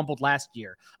still fumbled last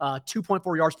year.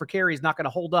 2.4 yards per carry is not going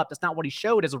to hold up. That's not what he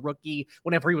showed as a rookie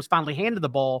whenever he was finally handed the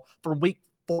ball from week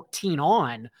 14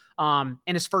 on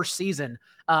in his first season.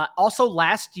 Also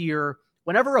last year,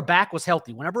 whenever a back was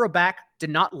healthy, whenever a back did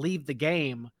not leave the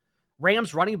game,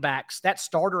 Rams running backs, that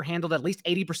starter handled at least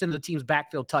 80% of the team's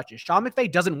backfield touches. Sean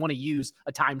McVay doesn't want to use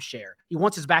a timeshare. He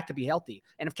wants his back to be healthy.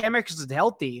 And if Cam Akers is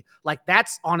healthy,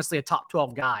 that's honestly a top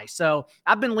 12 guy. So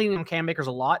I've been leaning on Cam Akers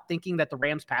a lot, thinking that the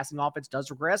Rams passing offense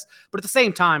does regress. But at the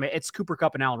same time, it's Cooper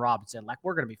Kupp and Allen Robinson.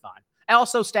 We're going to be fine. And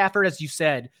also, Stafford, as you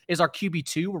said, is our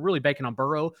QB2. We're really banking on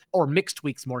Burrow or mixed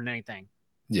tweaks more than anything.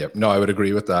 Yeah, no, I would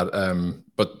agree with that.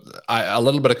 But a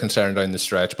little bit of concern down the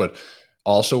stretch, but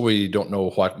also, we don't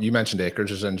know what you mentioned. Akers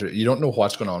is injured. You don't know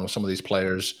what's going on with some of these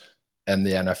players in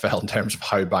the NFL in terms of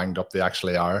how banged up they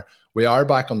actually are. We are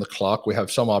back on the clock. We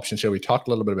have some options here. We talked a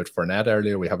little bit about Fournette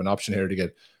earlier. We have an option here to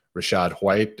get Rashad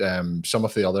White. Some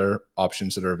of the other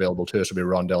options that are available to us will be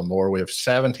Rondell Moore. We have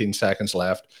 17 seconds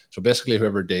left. So basically,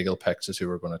 whoever Daigle picks is who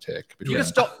we're going to take.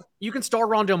 You can start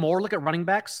Rondell Moore. Look at running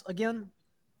backs again.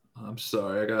 I'm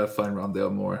sorry. I got to find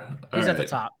Rondell Moore. He's at the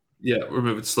top. Yeah, we're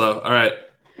moving slow. All right.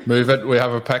 Move it. We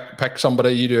have a pick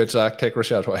somebody. You do it, Zach. Take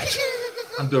Rashad White.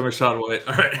 I'm doing Rashad White.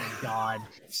 All right. Oh, God.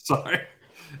 Sorry.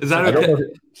 Is that okay?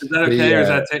 Is that okay? Or is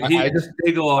that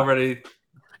Daigle already?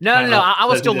 No. I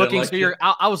was still looking. So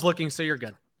I was looking. So you're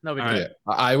good. No big deal. Yeah.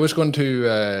 I was going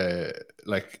to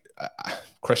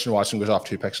Christian Watson goes off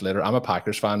 2 picks later. I'm a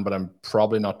Packers fan, but I'm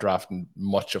probably not drafting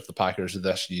much of the Packers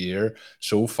this year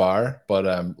so far.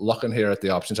 But looking here at the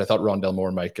options, I thought Rondell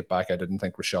Moore might get back. I didn't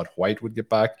think Rashad White would get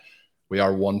back. We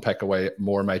are 1 pick away.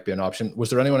 Moore might be an option. Was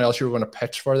there anyone else you were going to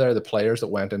pitch for there? The players that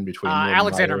went in between?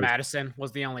 Alexander Madison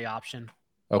was the only option.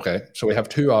 Okay. So we have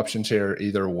 2 options here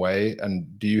either way.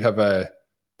 And do you have a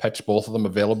pitch both of them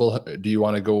available? Do you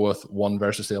want to go with one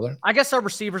versus the other? I guess our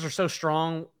receivers are so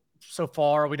strong so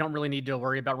far. We don't really need to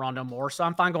worry about Rondell Moore. So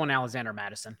I'm fine going Alexander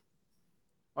Madison.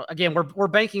 Again, we're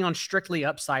banking on strictly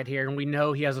upside here. And we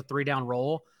know he has a 3-down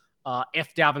role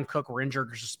if Dalvin Cook were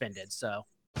injured or suspended. So.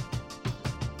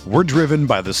 We're driven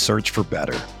by the search for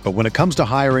better. But when it comes to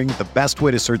hiring, the best way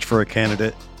to search for a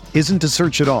candidate isn't to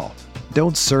search at all.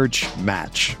 Don't search,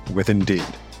 match with Indeed.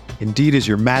 Indeed is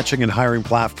your matching and hiring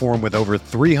platform with over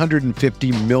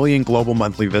 350 million global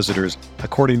monthly visitors,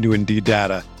 according to Indeed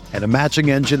data, and a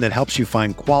matching engine that helps you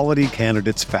find quality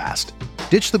candidates fast.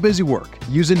 Ditch the busy work.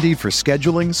 Use Indeed for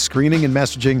scheduling, screening, and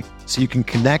messaging so you can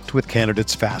connect with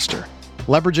candidates faster.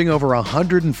 Leveraging over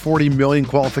 140 million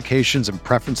qualifications and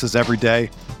preferences every day,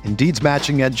 Indeed's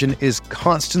matching engine is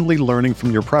constantly learning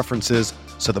from your preferences,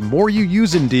 so the more you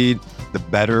use Indeed, the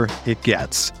better it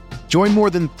gets. Join more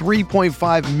than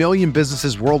 3.5 million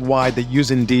businesses worldwide that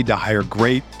use Indeed to hire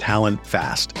great talent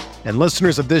fast. And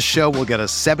listeners of this show will get a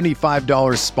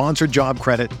 $75 sponsored job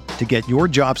credit to get your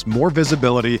jobs more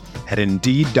visibility at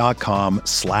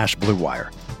Indeed.com/Blue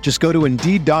Wire. Just go to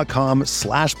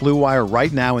Indeed.com/Blue Wire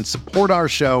right now and support our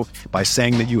show by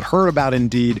saying that you heard about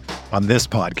Indeed on this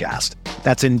podcast.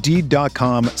 That's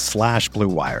Indeed.com/Blue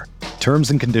Wire.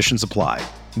 Terms and conditions apply.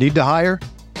 Need to hire?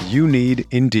 You need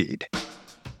Indeed.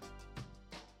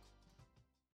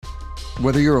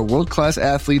 Whether you're a world-class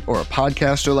athlete or a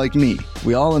podcaster like me,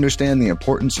 we all understand the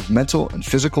importance of mental and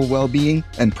physical well-being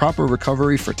and proper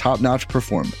recovery for top-notch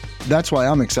performance. That's why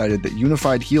I'm excited that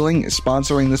Unified Healing is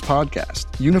sponsoring this podcast.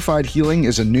 Unified Healing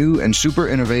is a new and super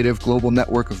innovative global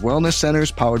network of wellness centers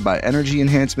powered by Energy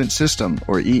Enhancement System,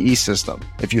 or EE System.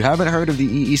 If you haven't heard of the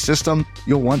EE System,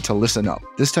 you'll want to listen up.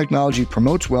 This technology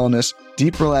promotes wellness,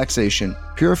 deep relaxation,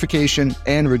 purification,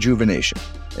 and rejuvenation.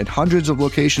 In hundreds of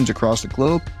locations across the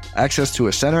globe, access to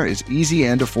a center is easy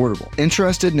and affordable.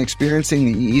 Interested in experiencing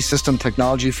the EE System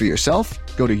technology for yourself?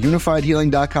 Go to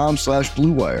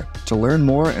unifiedhealing.com/bluewire to learn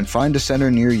more and find a center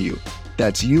near you.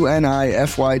 That's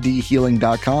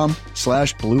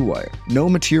UNIFYDhealing.com/bluewire. No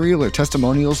material or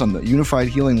testimonials on the Unified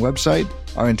Healing website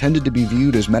are intended to be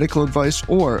viewed as medical advice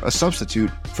or a substitute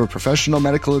for professional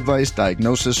medical advice,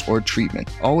 diagnosis, or treatment.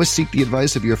 Always seek the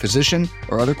advice of your physician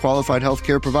or other qualified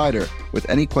healthcare provider with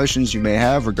any questions you may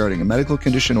have regarding a medical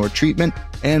condition or treatment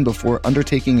and before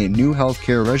undertaking a new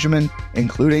healthcare regimen,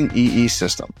 including EE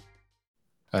System.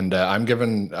 And I'm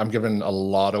given a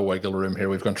lot of wiggle room here.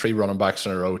 We've gone 3 running backs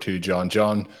in a row too, John.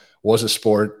 John was a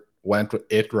sport, went with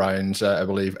 8 rounds, I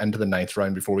believe, into the 9th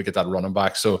round before we get that running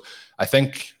back. So I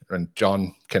think, and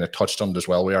John kind of touched on it as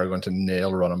well, we are going to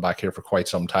nail running back here for quite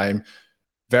some time.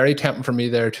 Very tempting for me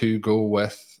there to go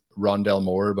with Rondell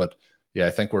Moore, but yeah,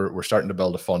 I think we're starting to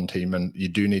build a fun team, and you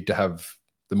do need to have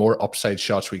the more upside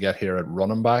shots we get here at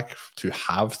running back to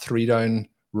have 3 down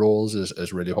roles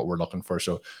is really what we're looking for.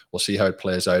 So we'll see how it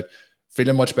plays out.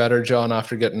 Feeling much better, John,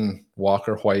 after getting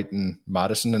Walker, White, and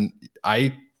Madison. And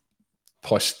I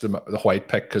pushed the White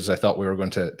pick because I thought we were going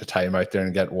to tie him out there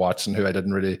and get Watson, who I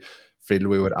didn't really feel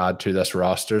we would add to this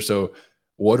roster. So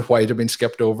would White have been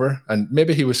skipped over? And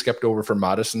maybe he was skipped over for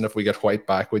Madison. If we get White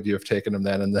back, would you have taken him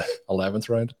then in the 11th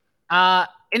round?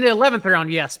 In the 11th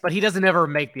round, yes, but he doesn't ever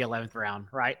make the 11th round,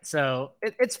 right? So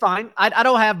it's fine. I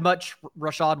don't have much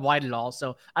Rashad White at all,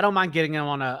 so I don't mind getting him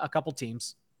on a couple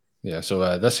teams. Yeah, so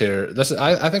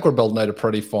I think we're building out a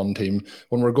pretty fun team.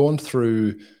 When we're going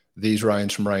through these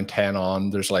rounds from round 10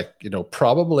 on, there's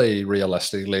probably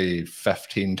realistically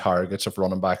 15 targets of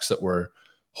running backs that we're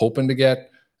hoping to get.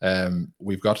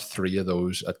 We've got 3 of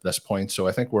those at this point, so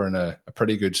I think we're in a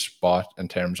pretty good spot in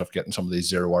terms of getting some of these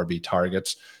 0 RB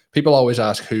targets. People always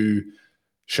ask who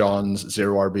Sean's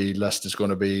 0 RB list is going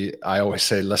to be. I always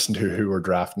say listen to who we're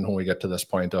drafting when we get to this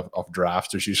point of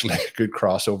drafts. There's usually a good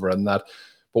crossover in that.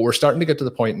 But we're starting to get to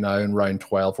the point now in round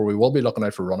 12 where we will be looking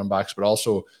out for running backs, but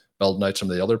also building out some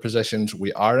of the other positions.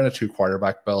 We are in a 2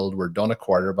 quarterback build. We're done a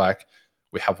quarterback.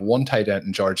 We have 1 tight end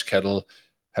in George Kittle.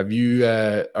 Have you?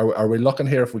 Are we looking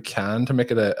here if we can to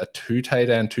make it a 2 tight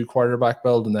end, 2 quarterback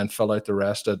build and then fill out the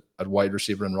rest at wide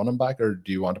receiver and running back, or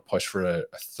do you want to push for a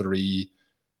 3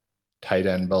 tight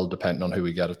end build depending on who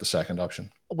we get at the second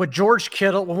option? With George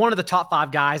Kittle, one of the top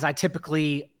 5 guys, I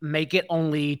typically make it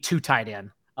only 2 tight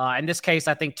end. In this case,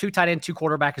 I think 2 tight end, 2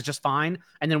 quarterback is just fine,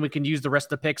 and then we can use the rest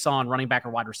of the picks on running back or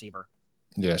wide receiver.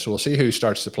 Yeah, so we'll see who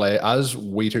starts to play. As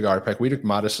we took our pick, we took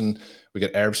Madison. We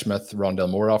get Herb Smith, Rondell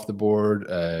Moore off the board,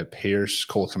 Pierce,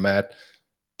 Cole Kmet,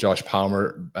 Josh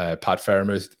Palmer, Pat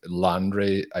Fairmouth,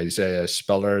 Landry, Isaiah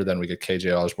Spiller. Then we get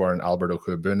KJ Osborne, Albert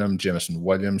Okwuegbunam, Jameson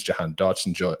Williams, Jahan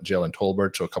Dotson, Jalen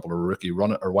Tolbert. So a couple of rookie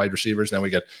wide receivers. Then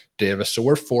we get Davis. So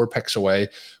we're 4 picks away.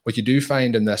 What you do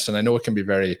find in this, and I know it can be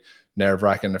very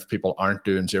nerve-wracking if people aren't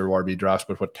doing 0 RB drafts,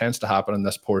 but what tends to happen in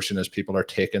this portion is people are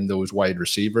taking those wide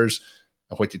receivers.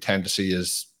 And what you tend to see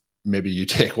is maybe you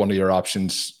take one of your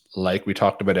options like we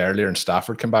talked about earlier and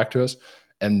Stafford come back to us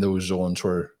in those zones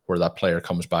where that player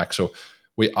comes back. So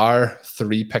we are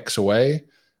 3 picks away.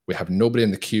 We have nobody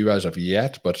in the queue as of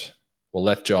yet, but we'll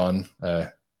let John,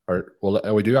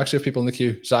 we do actually have people in the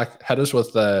queue. Zach, hit us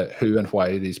with who and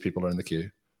why these people are in the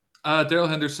queue. Daryl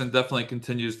Henderson definitely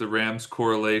continues the Rams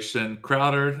correlation.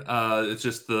 Crowder, it's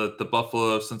just the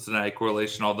Buffalo-Cincinnati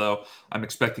correlation, although I'm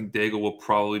expecting Daigle will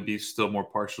probably be still more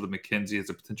partial to McKenzie as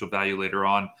a potential value later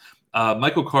on.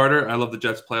 Michael Carter, I love the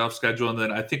Jets playoff schedule, and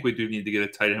then I think we do need to get a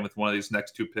tight end with one of these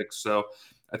next 2 picks. So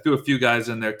I threw a few guys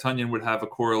in there. Tunyon would have a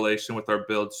correlation with our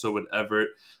build, so would Everett.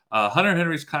 Hunter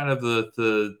Henry's kind of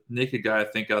the naked guy, I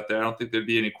think, out there. I don't think there'd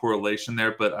be any correlation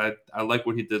there, but I like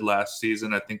what he did last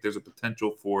season. I think there's a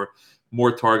potential for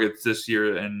more targets this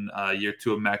year in year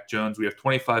 2 of Mac Jones. We have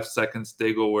 25 seconds.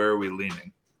 Daigle, where are we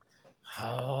leaning?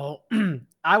 Oh,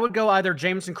 I would go either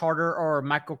Jameson Crowder or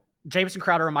Michael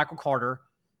Carter.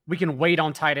 We can wait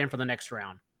on tight end for the next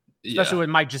round, especially with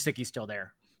Mike Gesicki still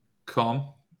there. Calm.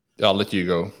 I'll let you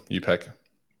go. You pick.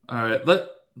 All right.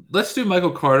 let's do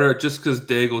Michael Carter just because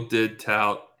Daigle did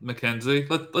tout McKenzie.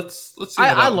 Let's see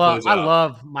how that plays I out.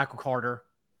 love Michael Carter.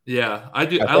 Yeah, I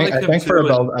do. I like him think too. for a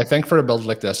build, I think for a build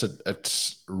like this,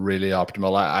 it's really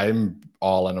optimal. I'm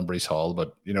all in on Breece Hall,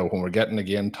 but when we're getting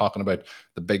again talking about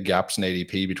the big gaps in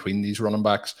ADP between these running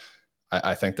backs,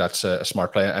 I think that's a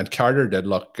smart play. And Carter did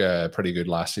look pretty good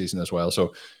last season as well.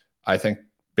 So I think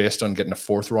based on getting a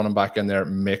fourth running back in there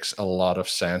makes a lot of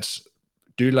sense.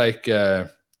 Do like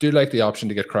the option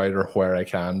to get Crowder where I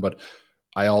can, but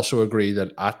I also agree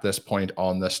that at this point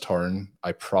on this turn,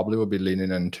 I probably would be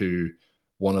leaning into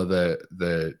one of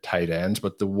the tight ends.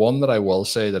 But the one that I will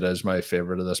say that is my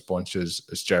favorite of this bunch is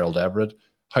Gerald Everett.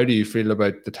 How do you feel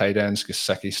about the tight ends?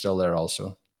 Gesicki's still there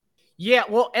also. Yeah,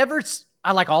 well, Everett's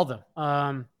I like all of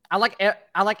them. I like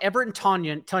Everett and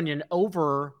Tunyon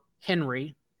over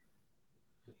Henry.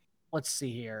 Let's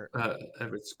see here.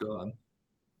 Everett's gone.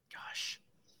 Gosh,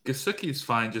 Gesicki's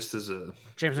fine just as a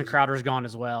Jameson Crowder's gone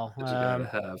as well. as a guy to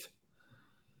have.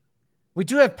 We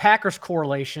do have Packers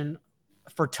correlation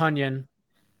for Tunyon.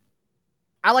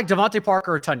 I like Devontae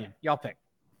Parker or Tunyon. Y'all pick.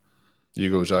 You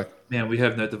go, Zach. Man, we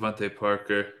have no Devontae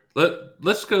Parker.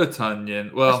 Let's go to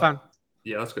Tunyon. Well, That's fine.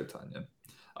 Yeah, let's go to Tunyon.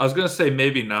 I was going to say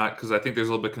maybe not because I think there's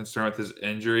a little bit of concern with his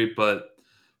injury, but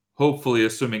hopefully,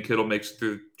 assuming Kittle makes it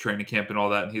through training camp and all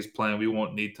that and he's playing, we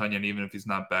won't need Tunyon even if he's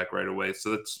not back right away.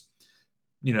 So that's,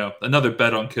 another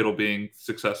bet on Kittle being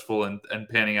successful and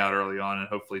panning out early on, and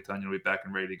hopefully Tunyon will be back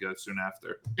and ready to go soon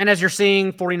after. And as you're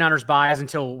seeing, 49ers buys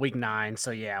until week 9. So,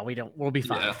 yeah, we'll be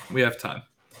fine. Yeah, we have time.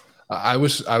 I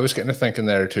was getting to thinking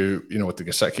there too, with the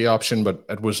Gesicki option, but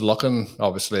it was looking,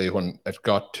 obviously, when it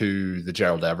got to the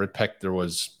Gerald Everett pick, there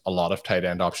was a lot of tight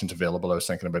end options available. I was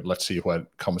thinking about, let's see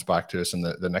what comes back to us in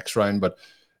the next round. But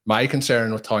my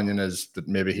concern with Tunyon is that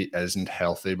maybe he isn't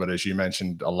healthy, but as you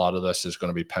mentioned, a lot of this is going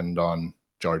to be pinned on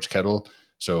George Kittle.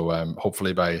 So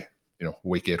hopefully by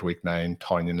week 8, week 9,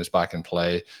 Tunyon is back in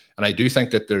play. And I do think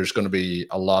that there's going to be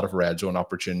a lot of red zone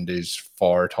opportunities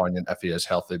for Tunyon if he is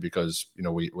healthy, because,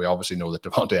 we obviously know that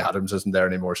Devontae Adams isn't there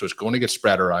anymore. So it's going to get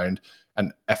spread around.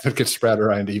 And if it gets spread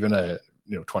around, even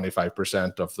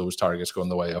 25% of those targets going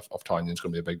the way of Tunyon is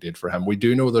going to be a big deal for him. We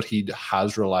do know that he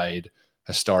has relied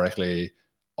historically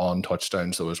on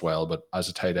touchdowns though as well. But as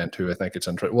a tight end too, I think it's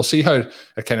interesting. We'll see how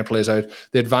it kind of plays out.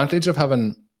 The advantage of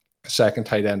having a second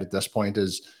tight end at this point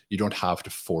is you don't have to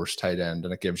force tight end,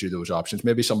 and it gives you those options.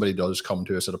 Maybe somebody does come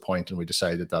to us at a point and we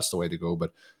decide that that's the way to go,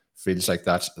 but feels like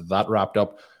that's that wrapped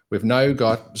up. We've now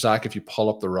got, Zach, if you pull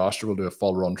up the roster, we'll do a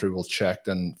full run through. We'll check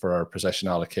then for our position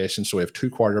allocation. So we have 2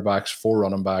 quarterbacks, 4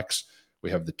 running backs. We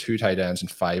have the 2 tight ends and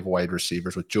 5 wide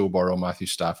receivers with Joe Burrow, Matthew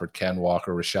Stafford, Ken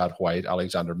Walker, Rashad White,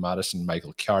 Alexander Mattison,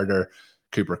 Michael Carter,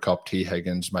 Cooper Kupp, T.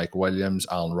 Higgins, Mike Williams,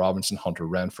 Allen Robinson, Hunter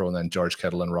Renfrow, and then George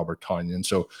Kittle and Robert Tonyan.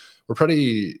 So we're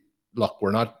pretty,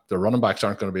 we're not, the running backs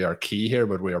aren't going to be our key here,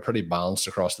 but we are pretty balanced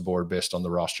across the board based on the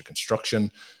roster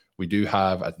construction. We do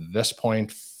have at this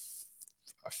point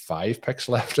 5 picks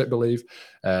left, I believe.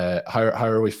 How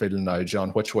are we feeling now,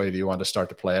 John? Which way do you want to start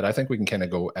to play it? I think we can kind of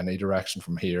go any direction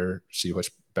from here, see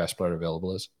which best player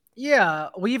available is. Yeah,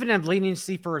 we even have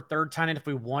leniency for a third tight end if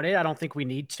we wanted. I don't think we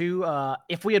need to.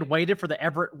 If we had waited for the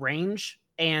Everett range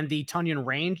and the Tunyon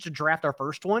range to draft our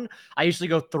first one, I usually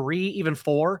go 3, even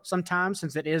 4 sometimes,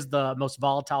 since it is the most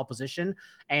volatile position.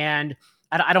 And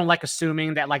I don't like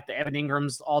assuming that like the Evan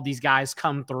Ingrams, all these guys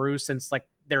come through, since like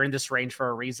they're in this range for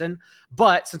a reason.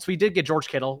 But since we did get George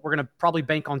Kittle, we're going to probably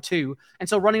bank on 2. And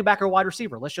so running back or wide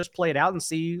receiver, let's just play it out and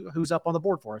see who's up on the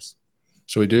board for us.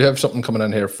 So we do have something coming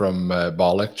in here from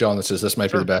Bollock, John, that says this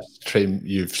might be the best stream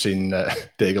you've seen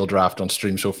Daigle draft on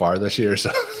stream so far this year.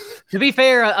 So, to be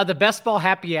fair, the Best Ball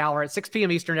Happy Hour at 6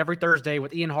 p.m. Eastern every Thursday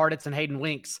with Ian Harditz and Hayden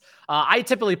Winks. I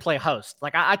typically play host.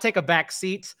 Like I take a back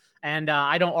seat and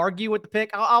I don't argue with the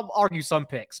pick. I'll argue some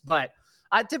picks, but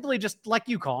I typically just, like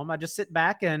you call them, I just sit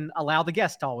back and allow the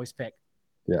guest to always pick.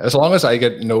 Yeah, as long as I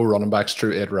get no running backs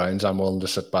through 8 rounds, I'm willing to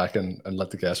sit back and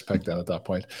let the guest pick then at that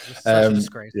point. It's such a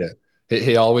disgrace. Yeah.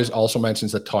 He always also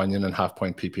mentions that Tunyon and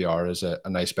half-point PPR is a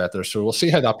nice bet there. So we'll see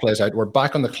how that plays out. We're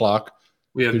back on the clock.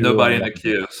 We have nobody in the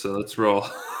queue, so let's roll.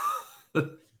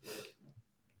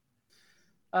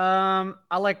 I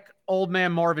like old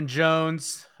man Marvin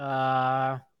Jones. What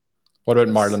about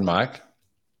Marlon Mack?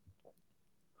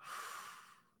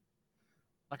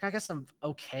 Like, I guess I'm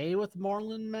okay with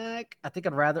Marlon Mack. I think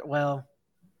I'd rather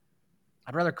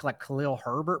like Khalil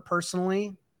Herbert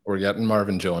personally. We're getting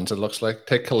Marvin Jones, it looks like.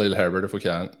 Take Khalil Herbert if we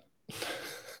can.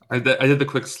 I did the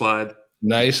quick slide.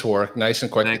 Nice work. Nice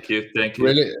and quick. Thank you.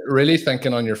 Really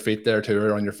thinking on your feet there too,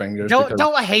 or on your fingers.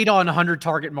 Don't hate on 100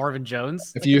 target Marvin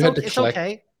Jones. If you had to it's click,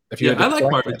 okay. I like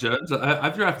Marvin Jones.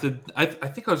 I've drafted. I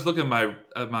think I was looking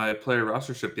at my player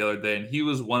rostership the other day, and he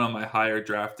was one of my higher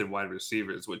drafted wide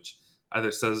receivers, which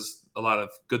either says a lot of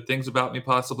good things about me,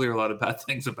 possibly, or a lot of bad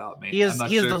things about me. He's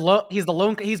the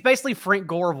lone. He's basically Frank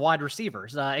Gore of wide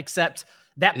receivers, except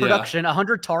that production,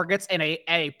 100 targets and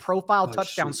a profile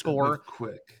touchdown score,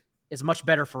 is much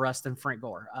better for us than Frank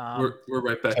Gore. We're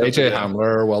right back. AJ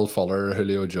Hamler, Will Fuller,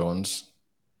 Julio Jones.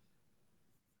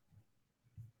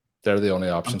 They're the only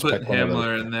options. I'm putting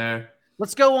Hamler in there.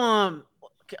 Let's go.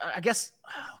 I guess.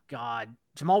 Oh God,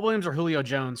 Jamal Williams or Julio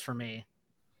Jones for me.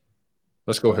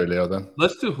 Let's go Julio then.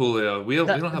 Let's do Julio. We don't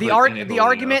have the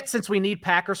argument, since we need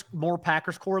more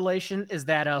Packers correlation, is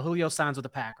that Julio signs with the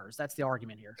Packers. That's the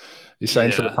argument here. He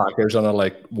signed for the Packers on a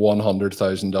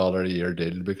 $100,000 a year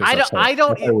deal because I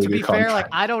don't. To be fair,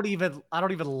 I don't even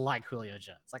like Julio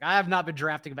Jones. Like, I have not been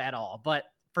drafting him at all. But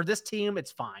for this team,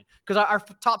 it's fine because our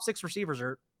top 6 receivers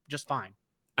are just fine.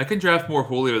 I can draft more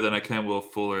Julio than I can Will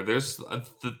Fuller. There's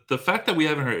the fact that we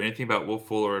haven't heard anything about Will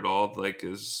Fuller at all,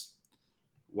 is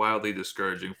wildly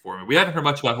discouraging for me. We haven't heard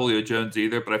much about Julio Jones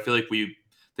either, but I feel like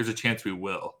there's a chance we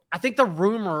will. I think the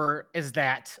rumor is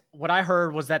that what I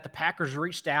heard was that the Packers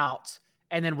reached out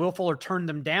and then Will Fuller turned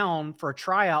them down for a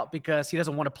tryout because he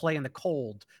doesn't want to play in the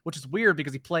cold, which is weird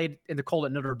because he played in the cold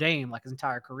at Notre Dame like his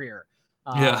entire career.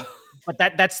 But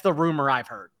that's the rumor I've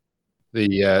heard.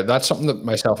 That's something that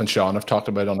myself and Sean have talked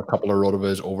about on a couple of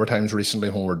RotoViz overtimes recently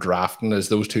when we're drafting, is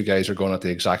those two guys are going at the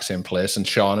exact same place. And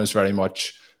Sean is very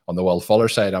much on the Will Fuller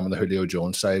side. I'm on the Julio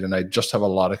Jones side. And I just have a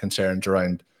lot of concerns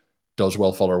around, does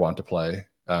Will Fuller want to play?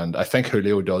 And I think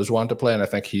Julio does want to play. And I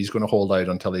think he's going to hold out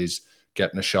until he's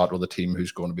getting a shot with a team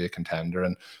who's going to be a contender.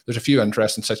 And there's a few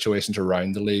interesting situations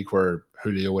around the league where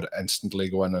Julio would instantly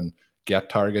go in and get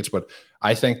targets. But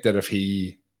I think that if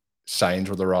he signs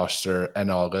with the roster in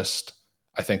August,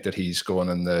 I think that he's going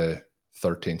in the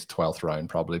 13th, 12th round,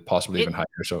 possibly even higher.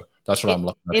 So that's what I'm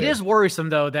looking at. It is worrisome,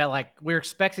 though, that we're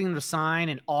expecting him to sign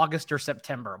in August or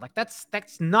September. That's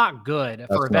not good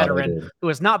for a veteran who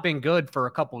has not been good for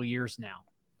a couple of years now.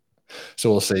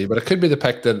 So we'll see. But it could be the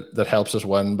pick that helps us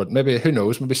win. But maybe, who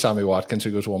knows, maybe Sammy Watkins,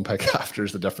 who goes one pick after,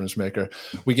 is the difference maker.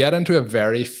 We get into a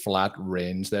very flat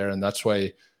range there, and that's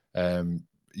why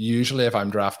usually if I'm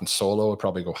drafting solo, I'd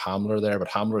probably go Hamler there. But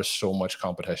Hamler has so much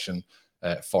competition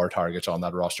for targets on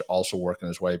that roster, also working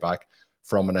his way back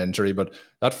from an injury. But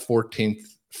that 14th,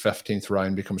 15th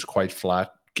round becomes quite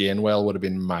flat. Gainwell would have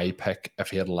been my pick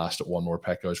if he had lasted one more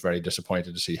pick. I was very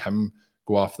disappointed to see him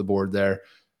go off the board there.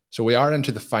 So we are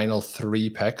into the final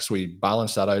 3 picks. We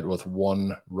balance that out with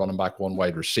 1 running back, 1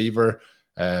 wide receiver,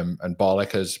 and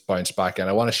Bollock has bounced back in.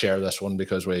 I want to share this one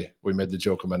because we made the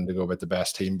joke a minute ago about the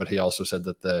best team, but he also said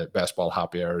that the best ball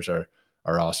happy hours are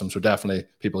awesome. So definitely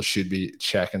people should be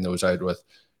checking those out with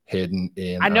Hayden.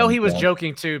 I know he was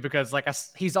joking too, because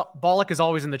Bollock is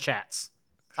always in the chats.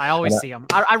 I always see him.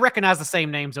 I recognize the same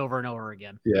names over and over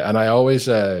again. Yeah, and I'm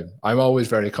always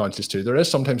very conscious too. There is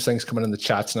sometimes things coming in the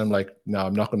chats, and I'm like, no,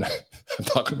 I'm not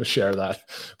gonna share that.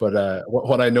 But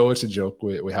when I know it's a joke,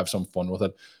 we have some fun with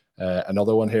it.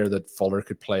 Another one here that Fuller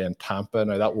could play in Tampa.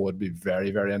 Now that would be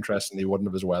very, very interesting. He wouldn't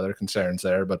have his weather concerns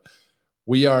there, but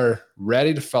we are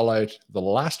ready to fill out the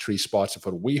last 3 spots of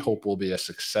what we hope will be a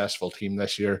successful team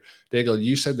this year. Daigle,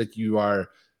 you said that you are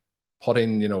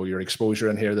putting, your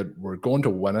exposure in here, that we're going to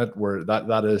win it.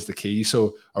 That is the key.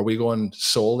 So are we going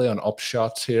solely on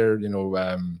upshots here?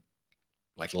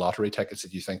 Like lottery tickets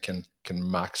that you think can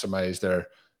maximize there?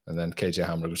 And then KJ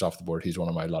Hamler goes off the board. He's one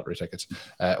of my lottery tickets.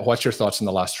 What's your thoughts in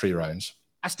the last 3 rounds?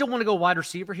 I still want to go wide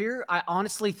receiver here. I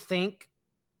honestly think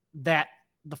that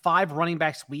the 5 running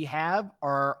backs we have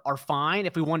are fine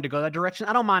if we wanted to go that direction.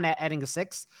 I don't mind adding a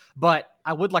 6th, but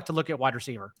I would like to look at wide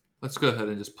receiver. Let's go ahead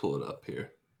and just pull it up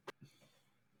here.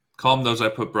 Calm those. I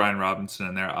put Brian Robinson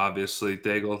in there, obviously.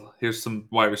 Daigle, here's some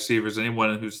wide receivers.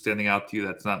 Anyone who's standing out to you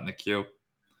that's not in the queue?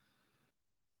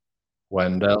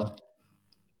 Wendell.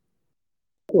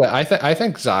 Well, I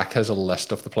think Zach has a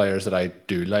list of the players that I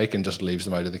do like and just leaves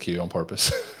them out of the queue on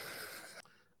purpose.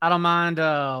 I don't mind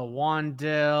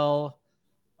Wandell.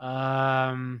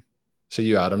 So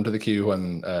you add him to the queue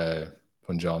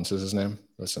when John says his name?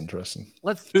 That's interesting.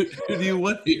 Who do you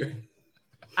want here?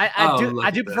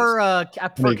 I do prefer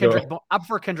Kendrick. I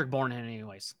prefer Kendrick Bourne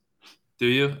anyways. Do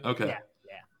you? Okay.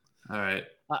 Yeah. All right.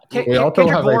 We also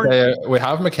have we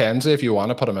have McKenzie if you want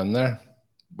to put him in there.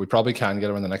 We probably can get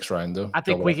him in the next round though. I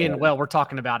think we can. Well, we're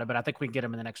talking about it, but I think we can get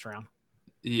him in the next round.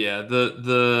 Yeah.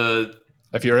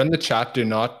 If you're in the chat, do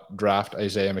not draft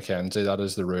Isaiah McKenzie. That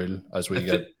is the rule as we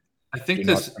get. I think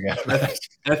this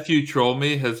FU Troll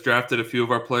Me has drafted a few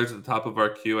of our players at the top of our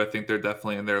queue. I think they're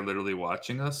definitely in there literally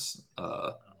watching us.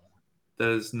 That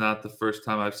is not the first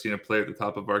time I've seen a player at the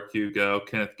top of our queue go.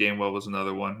 Kenneth Gainwell was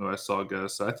another one who I saw go.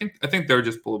 So I think they're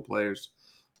just pulling players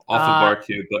off of our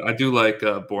queue, but I do like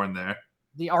Bourne there.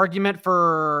 The argument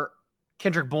for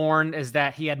Kendrick Bourne is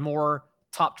that he had more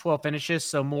top 12 finishes,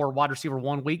 so more wide receiver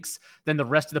 1 weeks than the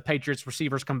rest of the Patriots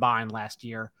receivers combined last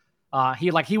year.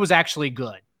 He was actually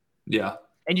good. Yeah.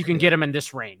 And you can get him in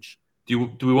this range. Do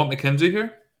we want McKenzie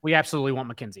here? We absolutely want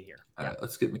McKenzie here. All right,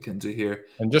 let's get McKenzie here.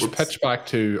 And just pitch back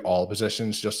to all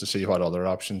positions just to see what other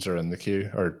options are in the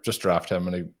queue, or just draft him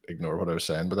and ignore what I was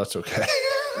saying, but that's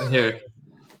okay.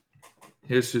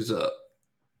 Here's who's up.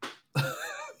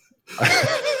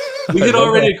 We had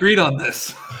already agreed on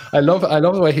this. I love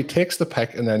the way he takes the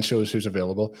pick and then shows who's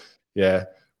available. Yeah,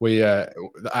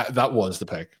 that was the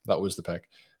pick. That was the pick.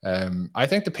 I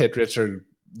think the Patriots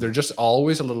they're just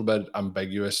always a little bit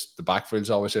ambiguous. The backfield's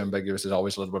always ambiguous. There's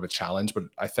always a little bit of a challenge. But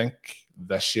I think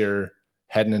this year,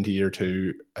 heading into year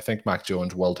 2, I think Mac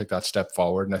Jones will take that step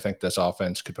forward. And I think this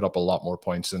offense could put up a lot more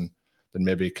points than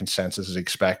maybe consensus is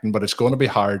expecting. But it's going to be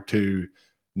hard to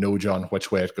know, John,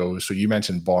 which way it goes. So you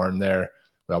mentioned Bourne there.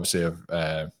 We obviously have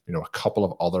a couple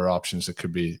of other options that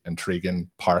could be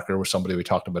intriguing. Parker was somebody we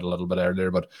talked about a little bit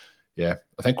earlier. But yeah,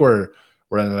 I think we're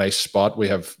in a nice spot. We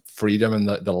have freedom in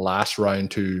the last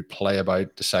round to play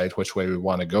about, decide which way we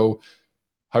want to go.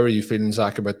 How are you feeling,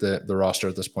 Zach, about the roster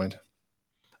at this point?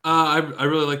 I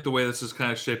really like the way this is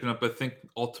kind of shaping up. I think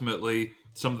ultimately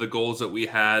some of the goals that we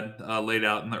had laid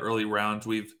out in the early rounds,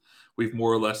 we've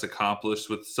more or less accomplished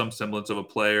with some semblance of a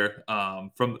player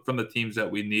from the teams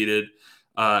that we needed.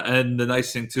 And the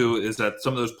nice thing too is that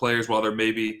some of those players, while they're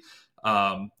maybe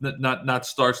not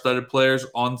star-studded players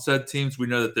on said teams, we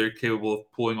know that they're capable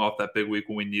of pulling off that big week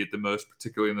when we need it the most,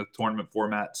 particularly in the tournament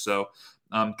format. So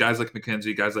guys like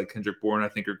McKenzie, guys like Kendrick Bourne, I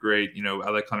think are great. I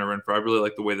like Hunter Renfrow. I really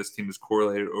like the way this team is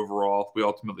correlated overall. We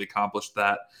ultimately accomplished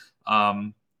that.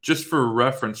 Just for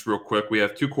reference real quick, we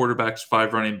have 2 quarterbacks,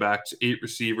 5 running backs, 8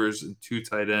 receivers, and 2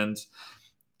 tight ends.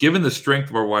 Given the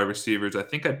strength of our wide receivers, I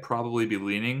think I'd probably be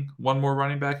leaning one more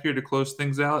running back here to close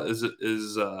things out. Is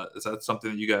that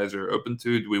something that you guys are open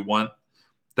to? Do we want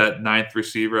that 9th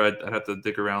receiver? I'd have to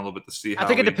dig around a little bit to see how. I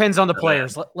think it depends on the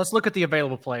players. Let's look at the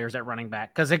available players at running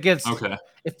back, because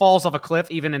it falls off a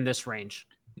cliff even in this range.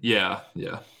 Yeah.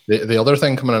 The other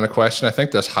thing coming in a question, I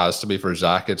think this has to be for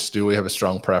Zach. It's, do we have a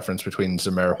strong preference between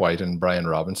Zamir White and Brian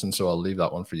Robinson? So I'll leave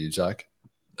that one for you, Zach.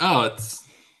 Oh, it's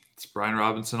Brian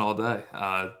Robinson all day.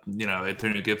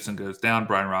 Antonio Gibson goes down.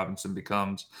 Brian Robinson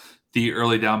becomes the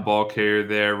early down ball carrier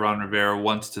there. Ron Rivera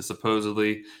wants to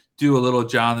supposedly do a little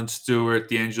Jonathan Stewart,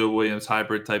 D'Angelo Williams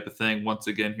hybrid type of thing once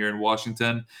again here in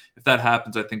Washington. If that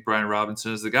happens, I think Brian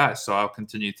Robinson is the guy. So I'll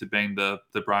continue to bang the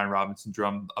Brian Robinson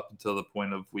drum up until the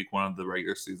point of week 1 of the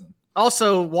regular season.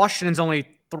 Also, Washington's only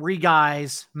 3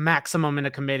 guys maximum in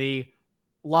a committee.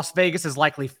 Las Vegas is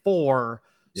likely 4.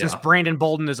 Since Brandon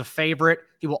Bolden is a favorite,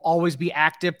 he will always be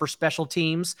active for special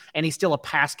teams, and he's still a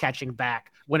pass-catching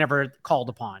back whenever called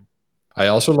upon. I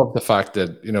also love the fact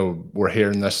that, we're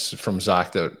hearing this from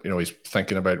Zach that, he's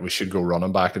thinking about we should go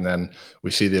running back, and then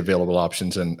we see the available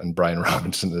options, and Brian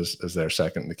Robinson is there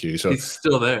second in the queue. So he's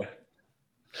still there.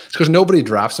 It's because nobody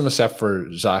drafts him except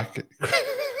for Zach.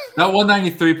 That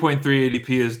 193.3 ADP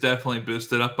is definitely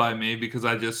boosted up by me because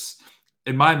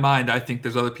in my mind, I think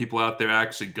there's other people out there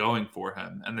actually going for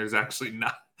him, and there's actually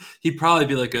not. He'd probably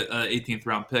be like a 18th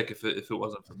round pick if it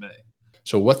wasn't for me.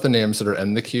 So with the names that are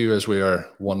in the queue, as we are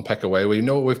 1 pick away, we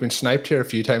know we've been sniped here a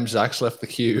few times. Zach's left the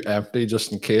queue empty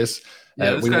just in case.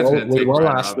 Yeah, we will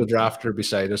ask the drafter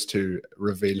beside us to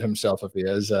reveal himself if he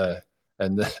is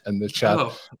in the chat.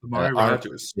 Oh, Amari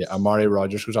Rogers. Yeah, Amari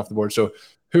Rogers goes off the board. So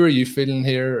who are you feeling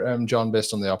here, John,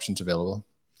 based on the options available?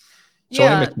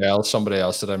 Sony Michel, somebody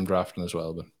else that I'm drafting as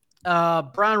well.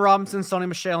 But Brian Robinson, Sony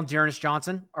Michel, and Dearness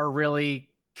Johnson are really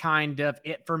kind of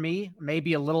it for me.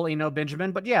 Maybe a little Eno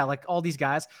Benjamin, but yeah, like all these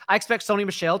guys. I expect Sony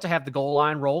Michel to have the goal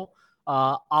line role,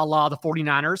 a la the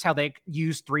 49ers, how they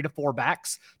use 3 to 4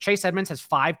 backs. Chase Edmonds has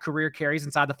 5 career carries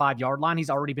inside the 5-yard line. He's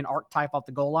already been archetype off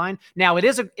the goal line. Now, it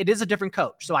is a different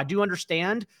coach, so I do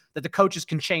understand that the coaches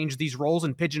can change these roles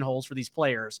and pigeonholes for these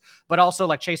players. But also,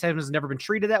 like, Chase Edmonds has never been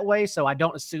treated that way, so I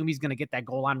don't assume he's going to get that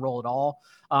goal line role at all.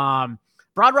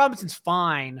 Brian Robinson's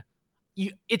fine.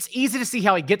 It's easy to see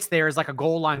how he gets there as like a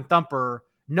goal line thumper,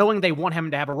 knowing they want him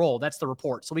to have a role. That's the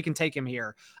report, so we can take him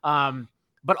here.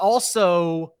 But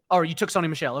also, you took Sony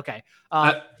Michel. Okay.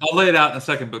 I'll lay it out in a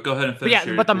second, but go ahead and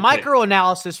finish. But the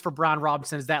micro-analysis for Brian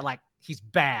Robinson is that, like, he's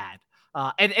bad.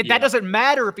 And that doesn't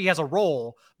matter if he has a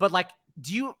role, but, like,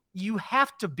 you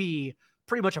have to be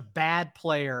pretty much a bad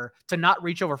player to not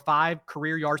reach over 5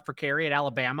 career yards per carry at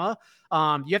Alabama.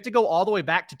 You have to go all the way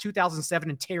back to 2007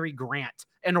 and Terry Grant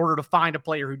in order to find a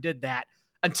player who did that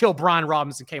until Brian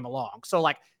Robinson came along. So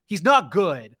like, he's not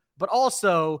good, but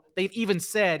also they've even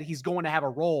said he's going to have a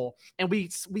role, and we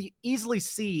easily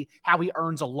see how he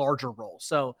earns a larger role.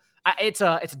 So it's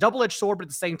a double-edged sword, but at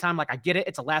the same time, like, I get it.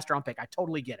 It's a last round pick. I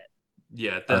totally get it.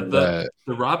 Yeah, the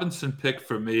Robinson pick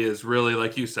for me is really,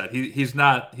 like you said, he's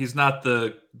not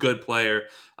the good player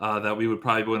that we would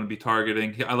probably want to be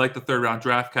targeting. I like the 3rd round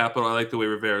draft capital. I like the way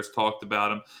Rivera's talked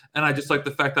about him, and I just like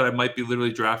the fact that I might be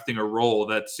literally drafting a role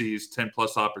that sees 10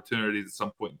 plus opportunities at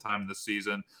some point in time in the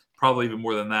season. Probably even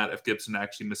more than that if Gibson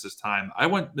actually misses time. I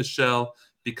went Michelle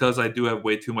because I do have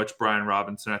way too much Brian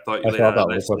Robinson. I thought you laid out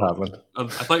a nice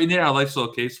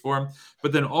little case for him,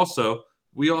 but then also.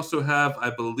 We also have, I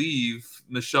believe,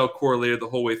 Michelle correlated the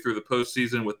whole way through the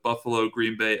postseason with Buffalo,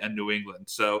 Green Bay, and New England.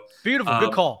 So beautiful,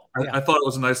 good call. I thought it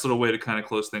was a nice little way to kind of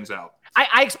close things out.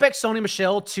 I expect Sony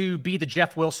Michel to be the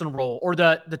Jeff Wilson role or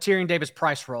the Tyrion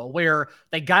Davis-Price role, where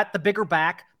they got the bigger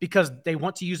back because they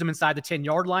want to use him inside the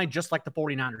 10-yard line, just like the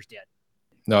 49ers did.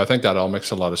 No, I think that all makes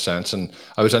a lot of sense. And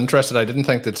I was interested. I didn't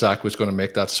think that Zach was going to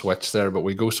make that switch there, but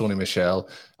we go Sony Michel.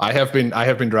 I have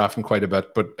been drafting quite a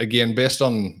bit, but again, based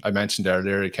on, I mentioned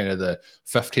earlier, kind of the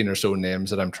 15 or so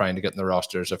names that I'm trying to get in the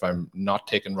rosters, if I'm not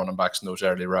taking running backs in those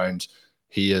early rounds,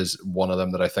 he is one of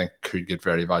them that I think could get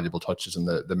very valuable touches in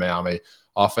the Miami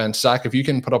offense. Zach, if you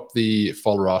can put up the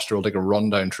full roster, we'll take a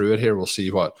rundown through it here. We'll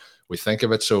see what we think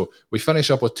of it. So we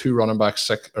finish up with 6 running backs,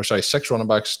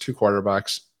 2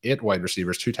 quarterbacks, 8 wide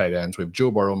receivers, 2 tight ends. We have Joe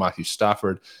Burrow, Matthew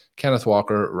Stafford, Kenneth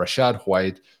Walker, Rashad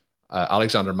White,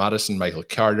 Alexander Madison, Michael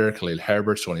Carter, Khalil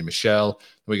Herbert, Sony Michel.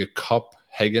 We get Kupp,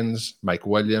 Higgins, Mike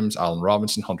Williams, Allen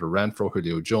Robinson, Hunter Renfrow,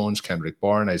 Julio Jones, Kendrick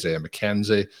Bourne, Isaiah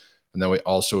McKenzie. And then we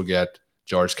also get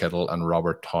George Kittle and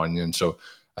Robert Tonyan. So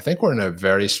I think we're in a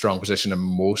very strong position in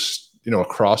most,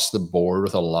 across the board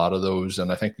with a lot of those.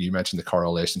 And I think you mentioned the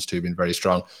correlations too being very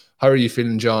strong. How are you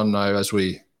feeling, John, now as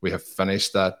we have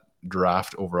finished that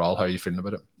draft overall? How are you feeling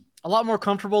about it? A lot more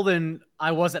comfortable than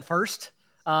I was at first.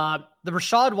 The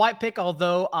Rashad White pick,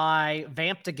 although I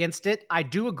vamped against it, I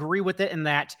do agree with it in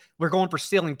that we're going for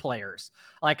ceiling players.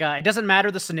 Like, it doesn't matter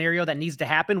the scenario that needs to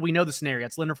happen. We know the scenario.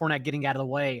 It's Leonard Fournette getting out of the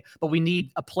way, but we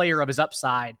need a player of his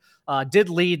upside. Did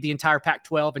lead the entire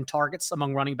Pac-12 in targets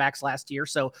among running backs last year,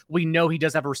 so we know he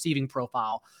does have a receiving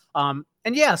profile.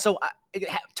 So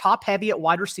top heavy at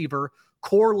wide receiver,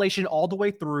 correlation all the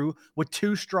way through with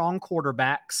 2 strong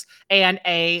quarterbacks and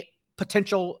a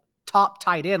potential top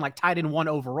tight end, like tight end 1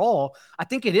 overall. I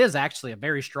think it is actually a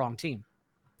very strong team.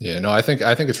 Yeah, no, I think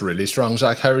it's really strong.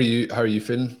 Zach, how are you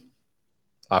feeling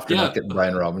after not getting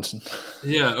Brian Robinson?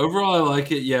 Yeah, overall I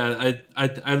like it. Yeah,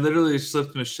 I literally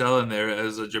slipped Michelle in there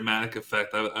as a dramatic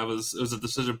effect. It was a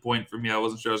decision point for me. I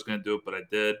wasn't sure I was going to do it, but I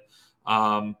did.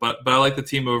 But I like the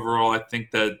team overall. I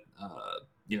think that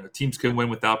teams can win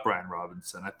without Brian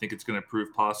Robinson. I think it's going to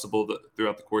prove possible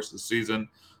throughout the course of the season.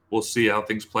 We'll see how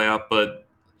things play out, but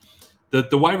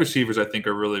the wide receivers, I think,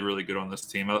 are really, really good on this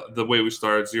team. The way we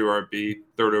started, 0 RB,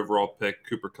 3rd overall pick,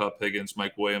 Cooper Kupp, Higgins,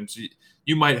 Mike Williams.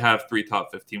 You might have 3 top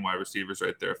 15 wide receivers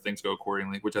right there if things go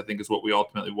accordingly, which I think is what we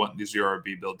ultimately want in these 0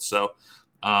 RB builds. So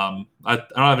I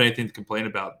don't have anything to complain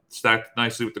about. Stacked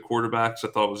nicely with the quarterbacks. I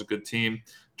thought it was a good team.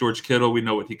 George Kittle, we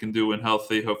know what he can do when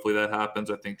healthy. Hopefully that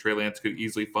happens. I think Trey Lance could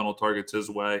easily funnel targets his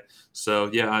way. So,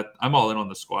 yeah, I'm all in on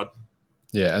the squad.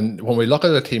 Yeah, and when we look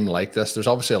at a team like this, there's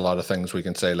obviously a lot of things we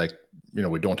can say, like,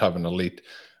 we don't have an elite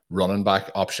running back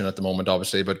option at the moment,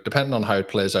 obviously, but depending on how it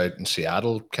plays out in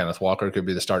Seattle, Kenneth Walker could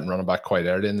be the starting running back quite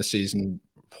early in the season.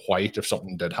 White, if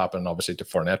something did happen, obviously, to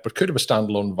Fournette, but could have a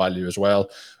standalone value as well.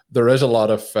 There is a lot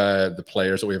of the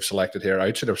players that we have selected here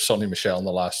outside of Sony Michel in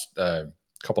the last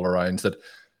couple of rounds that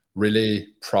really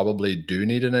probably do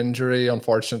need an injury,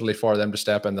 unfortunately, for them to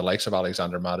step in. The likes of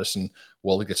Alexander Madison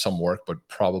will get some work, but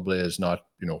probably is not,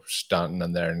 standing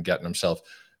in there and getting himself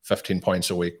 15 points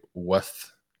a week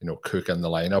with, Cook in the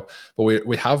lineup. But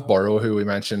we have Burrow, who we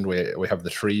mentioned. We have the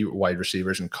 3 wide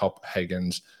receivers in Kupp,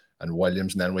 Higgins, and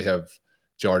Williams. And then we have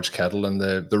George Kittle. And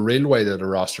the real way that a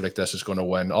roster like this is going to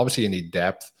win, obviously you need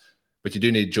depth, but you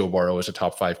do need Joe Burrow as a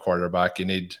top 5 quarterback. You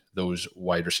need those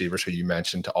wide receivers who you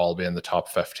mentioned to all be in the top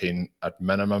 15 at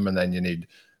minimum. And then you need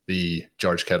the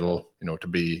George Kittle, to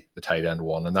be the tight end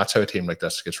 1. And that's how a team like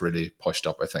this gets really pushed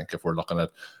up, I think, if we're looking at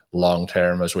long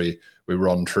term as we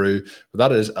run through. But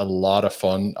that is a lot of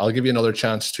fun. I'll give you another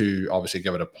chance to obviously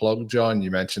give it a plug, John.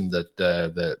 You mentioned that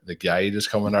the guide is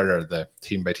coming out, or the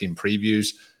team by team previews.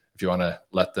 If you want to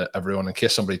let everyone, in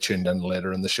case somebody tuned in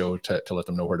later in the show, to let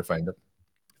them know where to find it.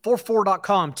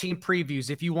 44.com team previews.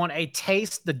 If you want a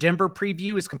taste, the Denver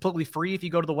preview is completely free if you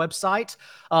go to the website.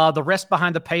 The rest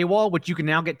behind the paywall, which you can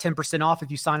now get 10% off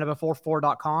if you sign up at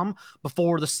 44.com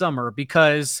before the summer,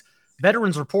 because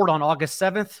veterans report on August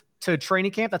 7th to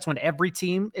training camp. That's when every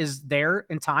team is there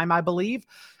in time, I believe.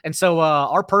 And so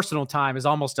our personal time is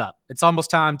almost up. It's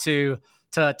almost time to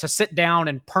sit down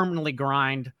and permanently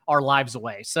grind our lives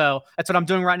away. So that's what I'm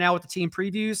doing right now with the team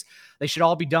previews. They should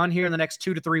all be done here in the next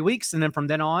 2 to 3 weeks. And then from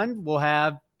then on, we'll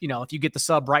have, if you get the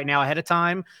sub right now ahead of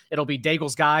time, it'll be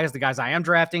Daigle's guys, the guys I am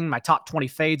drafting, my top 20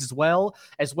 fades as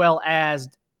well as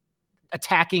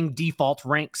attacking default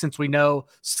rank, since we know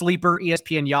Sleeper,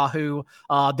 ESPN, Yahoo,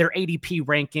 their ADP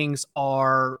rankings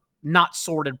are not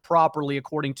sorted properly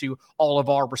according to all of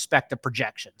our respective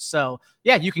projections. So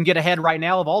yeah, you can get ahead right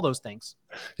now of all those things.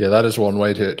 Yeah, that is one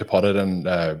way to put it.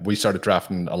 And we started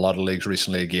drafting a lot of leagues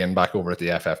recently, again, back over at the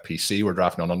FFPC. We're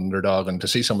drafting on Underdog, and to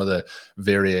see some of the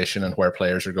variation and where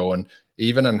players are going,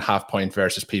 even in half point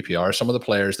versus PPR, some of the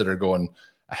players that are going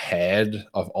ahead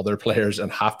of other players in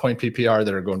half point PPR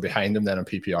that are going behind them then in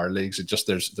PPR leagues. It just,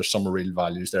 there's some real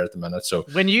values there at the minute. So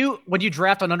when you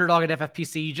draft on Underdog at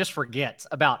FFPC, you just forget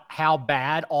about how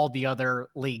bad all the other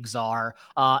leagues are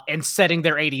and setting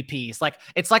their ADPs. Like,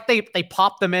 it's like they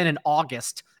pop them in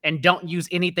August and don't use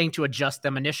anything to adjust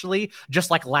them initially,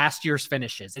 just like last year's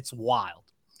finishes. It's wild.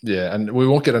 Yeah, and we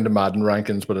won't get into Madden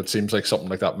rankings, but it seems like something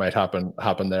like that might happen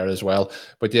there as well.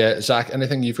 But yeah, Zach,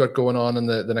 anything you've got going on in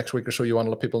the next week or so you want to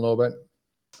let people know about?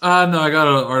 No, I got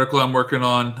an article I'm working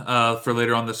on for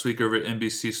later on this week over at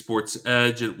NBC Sports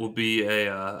Edge. It will be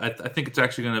I think it's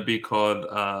actually going to be called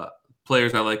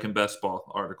Players I Like in Best Ball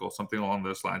article, something along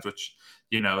those lines, which,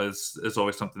 is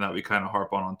always something that we kind of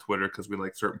harp on Twitter because we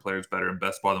like certain players better in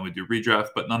best ball than we do redraft.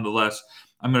 But nonetheless,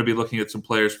 I'm going to be looking at some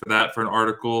players for an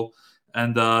article.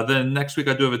 And then next week,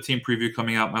 I do have a team preview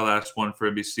coming out, my last one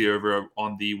for NBC over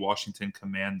on the Washington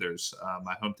Commanders,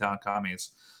 my hometown commies.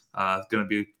 Going to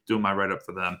be doing my write-up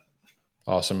for them.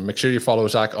 Awesome. Make sure you follow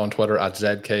Zach on Twitter at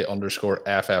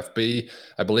ZK_FFB.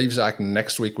 I believe, Zach,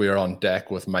 next week we are on deck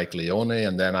with Mike Leone.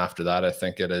 And then after that, I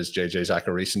think it is JJ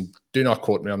Zachariason. Do not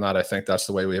quote me on that. I think that's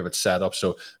the way we have it set up.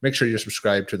 So make sure you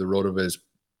subscribe to the RotoViz.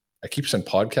 I keep saying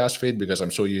podcast feed because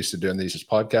I'm so used to doing these as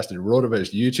podcasts. The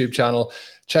RotoViz YouTube channel.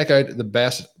 Check out the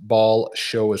Best Ball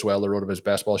Show as well, the RotoViz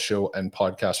Best Ball Show in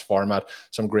podcast format.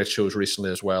 Some great shows recently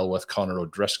as well with Connor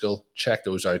O'Driscoll. Check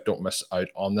those out. Don't miss out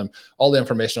on them. All the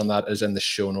information on that is in the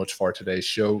show notes for today's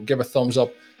show. Give a thumbs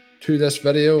up to this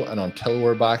video, and until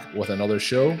we're back with another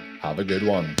show, have a good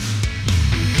one.